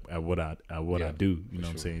better at what I do. You know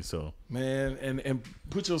what I'm saying? So man, and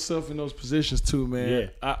put yourself in those positions too, man.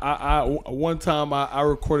 Yeah. I one time I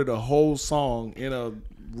recorded a whole song in a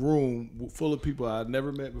room full of people I'd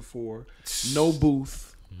never met before. No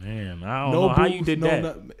booth. Man, I don't know how you did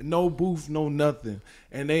that. No booth, no nothing.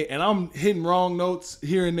 And I'm hitting wrong notes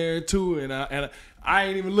here and there too. And I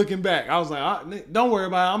ain't even looking back. I was like, don't worry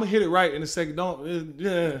about it. I'm gonna hit it right in a second. Don't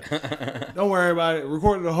worry about it.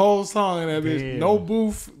 Recorded the whole song and that bitch. No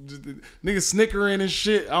booth. Niggas snickering and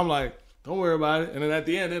shit. I'm like, Don't worry about it. And then at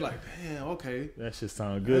the end, they're like, damn, okay. That shit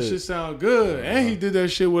sound good. That shit sound good. And he did that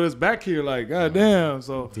shit with us back here, like, goddamn.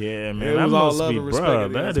 So yeah, man. it was all love and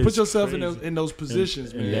respect. Put yourself crazy. in those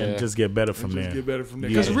positions, man. And just get better from there. Just get better from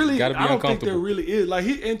there. Because really, I don't think there really is. Like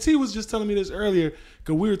and T was just telling me this earlier,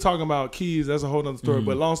 because we were talking about keys. That's a whole other story.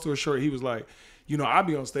 But long story short, he was like, you know, I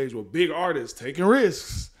be on stage with big artists taking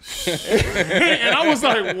risks. And I was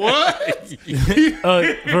like, what?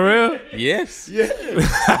 For real? Yes. Yeah.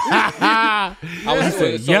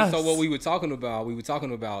 So what we were talking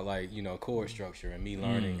about like, you know, chord structure and me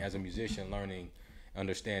learning as a musician,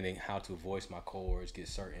 understanding how to voice my chords, get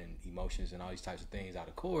certain emotions and all these types of things out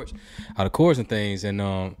of chords and things. And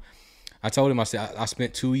I told him, I said, I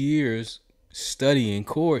spent 2 years studying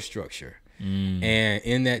chord structure. And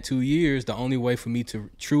in that 2 years, the only way for me to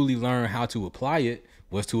truly learn how to apply it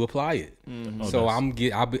was to apply it. So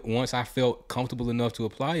once I felt comfortable enough to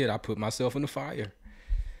apply it, I put myself in the fire,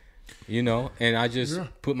 you know, and I just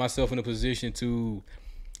put myself in a position to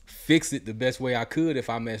fix it the best way I could if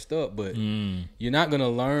I messed up. But you're not gonna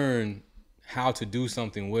learn how to do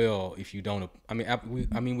something well if you don't. I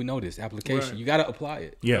mean, we know this application. Right. You gotta apply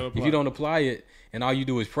it. Yeah. If you don't apply it and all you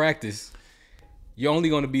do is practice, you're only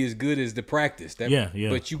going to be as good as the practice. But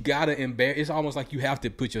you got to embarrass. It's almost like you have to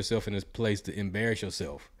put yourself in a place to embarrass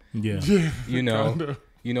yourself. Yeah. You know,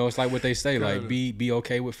 it's like what they say, like be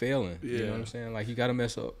okay with failing. Yeah. You know what I'm saying? Like you got to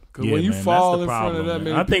mess up. Because when you fall in front of that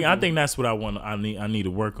many people, I think that's what I need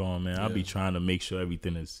to work on, man. I'll be trying to make sure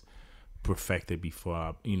everything is perfected before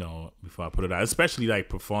I put it out. Especially like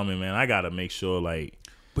performing, man. I got to make sure like.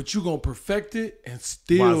 But you gonna perfect it and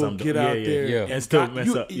still get out there and still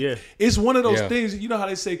mess up. Yeah, it's one of those things. You know how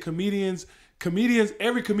they say comedians.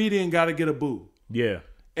 Every comedian got to get a boo. Yeah,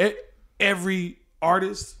 every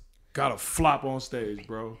artist got to flop on stage,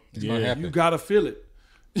 bro. You got to feel it.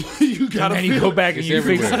 You got to feel it. Go back and you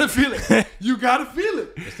gotta feel it. You got to feel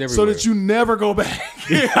it so that you never go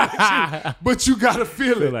back. But you got to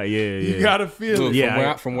feel it. Like you got to feel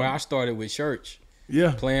it. From where I started with church,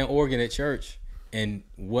 playing organ at church. And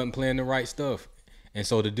wasn't playing the right stuff, and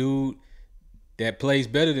so the dude that plays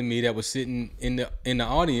better than me, that was sitting in the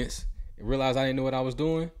audience, realized I didn't know what I was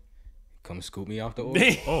doing. Come scoop me off the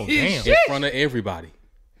organ. Oh damn! In front of everybody.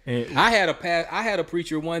 I had a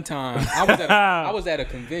preacher one time. I was at a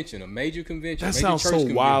convention, a major convention. That sounds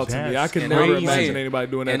so wild to me. I could never imagine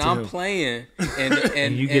anybody doing that. And I'm playing,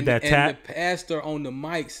 and you get that tap. And the pastor on the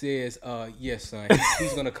mic says, "Yes, son,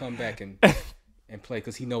 he's gonna come back and play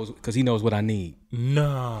because he knows what I need."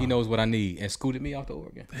 No, he knows what I need, and scooted me off the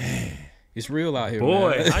organ. It's real out here, boy.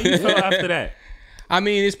 Man. How you feel after that? I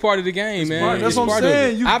mean, it's part of the game, man. That's what I'm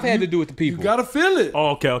saying. I've had to do it to people. You gotta feel it. Oh,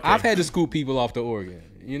 okay. I've had to scoop people off the organ.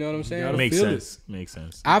 You know what I'm saying? Makes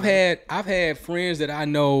sense. I've had friends that I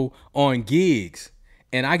know on gigs,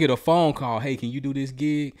 and I get a phone call. Hey, can you do this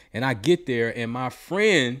gig? And I get there, and my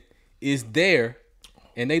friend is there,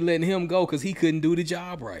 and they letting him go because he couldn't do the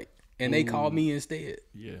job right. And they called me instead.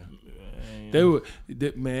 Yeah.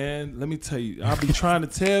 Man, let me tell you, I'll be trying to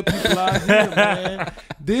tell people out here, man,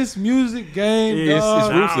 this music game,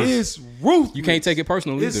 is ruthless. You can't take it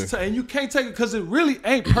personal either. And you can't take it because it really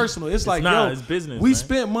ain't personal. It's like, it's business. We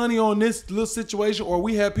spent money on this little situation, or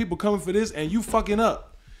we had people coming for this, and you fucking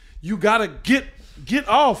up. You gotta get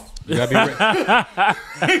off. You gotta be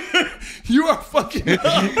ready. You are fucking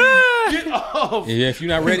up. Get off. Yeah, if you're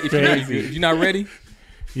not ready, if you're not ready.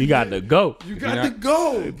 You got to go. You got to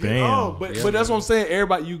go. Damn. But that's what I'm saying.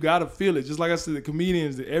 Everybody, you got to feel it. Just like I said,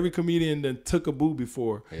 every comedian that took a boo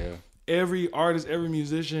before. Yeah. Every artist, every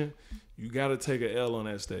musician, you got to take an L on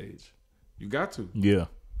that stage. You got to. Yeah.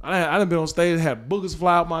 I done been on stage, had boogers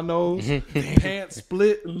fly out my nose, pants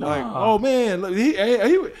split. Like, oh man, look,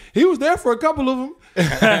 he was there for a couple of them.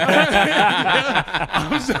 I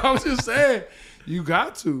was just saying. You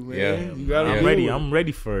got to, man. Yeah. You got to. I'm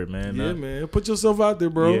ready for it, man. Yeah, man. Put yourself out there,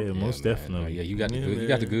 bro. Yeah, most definitely. Yeah, you got the good. You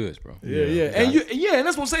got the goods, bro. Yeah. And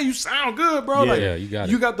that's what I'm saying. You sound good, bro. Yeah, you got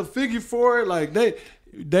it. You got the figure for it. Like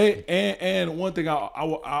and one thing I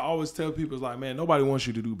always tell people is like, man, nobody wants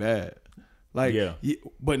you to do bad. Like,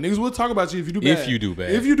 but niggas will talk about you if you do bad. If you do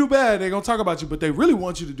bad. If you do bad, they're going to talk about you, but they really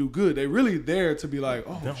want you to do good. They really there to be like,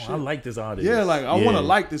 oh, shit. I like this artist. Yeah, like, I want to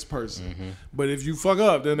like this person. Mm-hmm. But if you fuck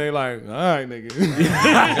up, then they like, all right, nigga.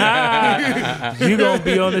 You going to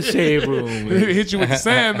be on the shade room. Hit you with the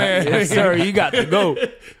Sandman. Yes, sir. You got to go.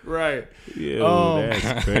 Right.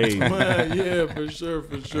 That's crazy. Man, yeah, for sure.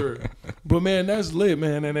 But man, that's lit,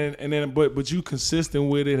 man. And then, but you consistent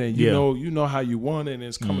with it, and you know how you want it, and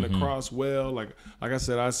it's coming across well. Like I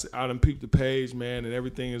said, I done peeped the page, man, and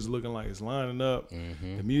everything is looking like it's lining up.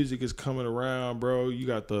 The music is coming around, bro. You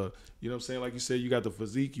got the, you know what I'm saying? Like you said, you got the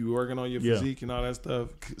physique. You working on your physique and all that stuff.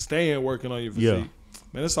 Staying working on your physique. Yeah.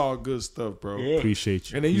 Man, it's all good stuff, bro. Yeah.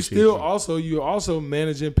 Appreciate you. And then you're also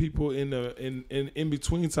managing people in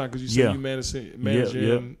between time, because you said you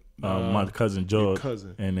managing my cousin George,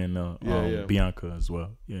 and then Bianca as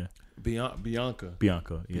well. Yeah. Bianca.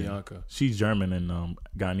 She's German and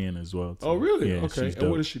Ghanaian as well too. Oh, really? Yeah, okay. And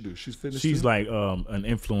what does she do? She's fitness. She's like an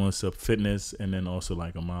influencer of fitness, and then also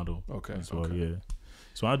like a model. Okay. As well. Yeah.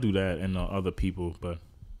 So I do that and other people, but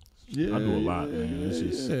I do a lot, man. It's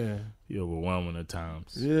just overwhelming at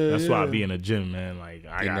times. Yeah. That's why I be in the gym, man. Like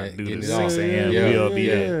I gotta do this 6 a.m. We'll be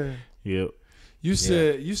there. Yep. You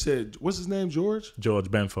said what's his name? George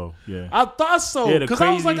Benfo. Yeah, I thought so, because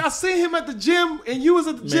I was like, I seen him at the gym and you was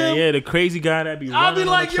at the gym. Yeah, the crazy guy that be running. I'll be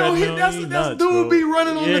like, yo, that's dude bro. Be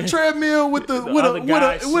running on the treadmill with another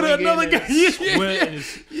guy,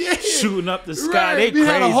 shooting up the sky. They he crazy.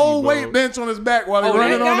 Had a whole bro. weight bench on his back while he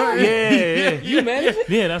running on it. Yeah. You manage it?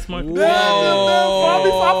 Yeah, that's my. I follow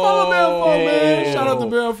Benfo, man. Shout out to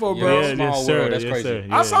Benfo, bro. Yeah, yes, sir. That's crazy.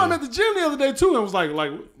 I saw him at the gym the other day too, and was like, what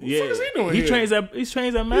the fuck is he doing? He trains at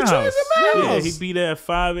my house. Yeah, he be there at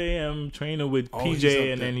 5 a.m. training with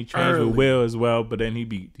PJ, and then he trains with Will as well. But then he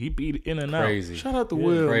be in and out. Crazy. Shout out to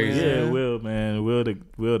Will, crazy. man. Yeah, Will, man. Will the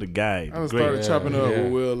guy. I started chopping up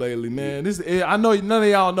with Will lately, man. I know none of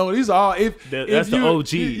y'all know. These are all that's the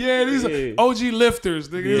OG. Yeah, these are OG lifters.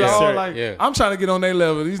 These are all like I'm trying to get on their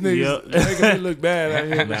level. These niggas making me look bad out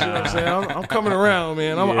here. You know what I'm saying? I'm coming around,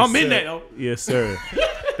 man. I'm in that. Yes, sir.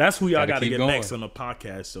 That's who y'all got to get next on the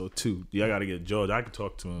podcast, so too. Y'all got to get George. I can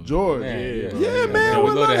talk to him. George, yeah, man.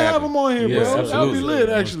 We'd love to have him on here, bro. That'd be lit,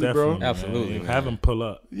 actually, bro. Absolutely, have him pull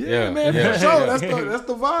up. Yeah, man. For sure. That's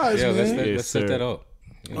the vibes, man. Let's set that up.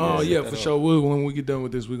 Oh yeah, for sure. When we get done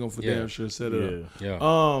with this, we're gonna for damn sure set it up.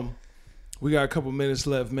 Yeah. We got a couple minutes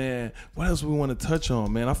left, man. What else we want to touch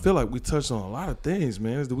on, man? I feel like we touched on a lot of things,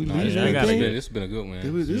 man. Did we leave anything? It's been a good one.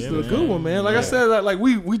 This is a good one, man. Like I said, like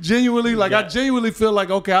we genuinely, I genuinely feel like,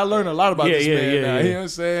 okay, I learned a lot about this man now. You know what I'm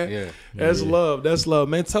saying? Yeah. That's love. That's love,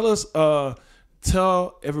 man. Tell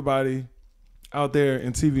everybody out there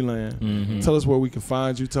in TV land. Tell us where we can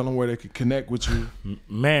find you. Tell them where they can connect with you.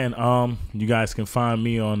 Man, you guys can find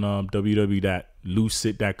me on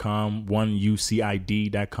www.lucid.com,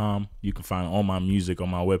 1UCID.com. You can find all my music on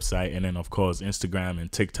my website, and then of course Instagram and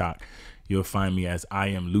TikTok. You'll find me as I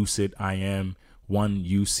am Lucid. I am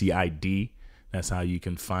 1UCID. That's how you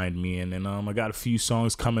can find me. And then I got a few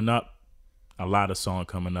songs coming up, a lot of songs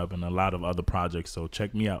coming up, and a lot of other projects. So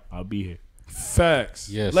check me out. I'll be here. Facts.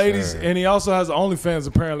 Yes, ladies, sir. And he also has OnlyFans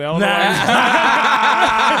apparently. I don't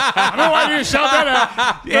know why you didn't shout that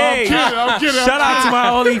out. No, Hey, I'm kidding. Shout out to my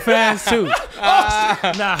OnlyFans too.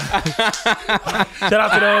 Shout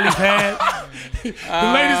out to the OnlyFans.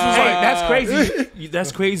 The ladies was like, that's crazy.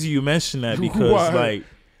 That's crazy you mentioned that, because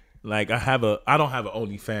like I don't have an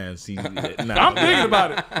OnlyFans. See, I'm thinking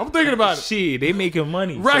about it. Shit, they making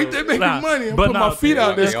money. Right, they making money. I'm putting my feet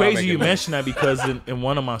out there. It's crazy you mentioned that, because in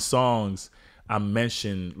one of my songs I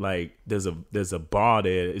mentioned like there's a bar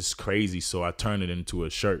there. It's crazy, so I turned it into a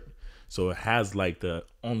shirt. So it has like the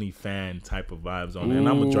OnlyFans type of vibes on it, and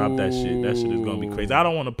I'm gonna drop that shit. That shit is gonna be crazy. I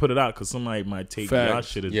don't want to put it out because somebody might take y'all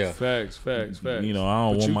shit. Facts. You know,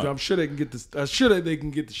 I don't want. I'm sure they can get this. They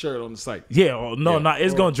can get the shirt on the site. Yeah.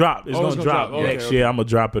 It's gonna drop. It's gonna drop next year. I'm gonna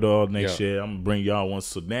drop it all next year. I'm gonna bring y'all one,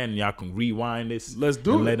 so then y'all can rewind this. Let's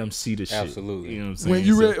do it. Let them see the shit. Absolutely. You know what I'm saying? When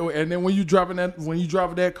you and then when you dropping that,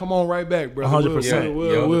 come on right back, bro. 100%.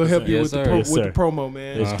 We'll help you with the promo,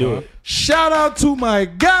 man. Let's do it. Shout out to my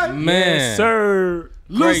guy, man. Yes, sir.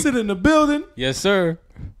 Lucid in the building. Yes, sir.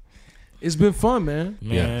 It's been fun, man.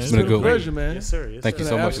 It's been a good pleasure, man. Yes, sir. Thank you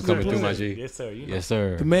so much for coming through, my G. Yes, sir. Yes,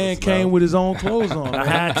 sir. The man came with his own clothes on.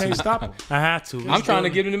 I can't stop him. I had to. I'm trying to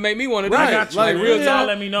get him to make me one of these. Right. I got you. Like, Real yeah. talk,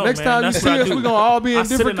 let me know. Next man. time That's you see what I us, do. we're gonna all be in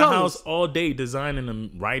different I sit in the colors. house all day designing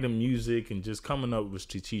and writing music and just coming up with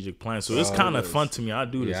strategic plans. So it's kind of fun to me. I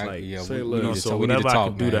do this so whatever I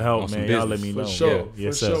can do to help, man, y'all let me know. For sure.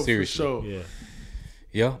 Yes, sir. Seriously.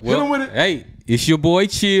 Yeah. Well, hey, it's your boy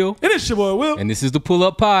Chill. And it's your boy Will. And this is the Pull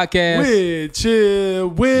Up Podcast. With Chill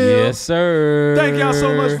Will. Yes, sir. Thank y'all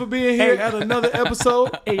so much for being here at another episode.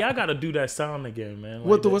 Hey, y'all gotta do that sound again, man.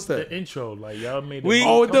 Like what's that? The intro, like y'all made it. We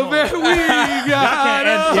got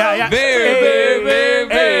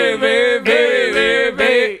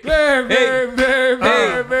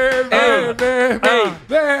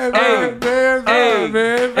Hey.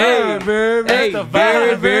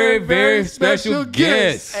 very special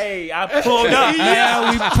guest. Hey, I pulled up.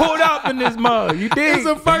 Yeah, we pulled up in this mug. You did. It's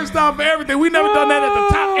the first time for everything. We never done that at the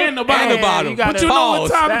top and the bottom. And the bottom. But you know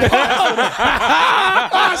what time it is.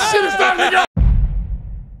 Oh, shit, it's time to go.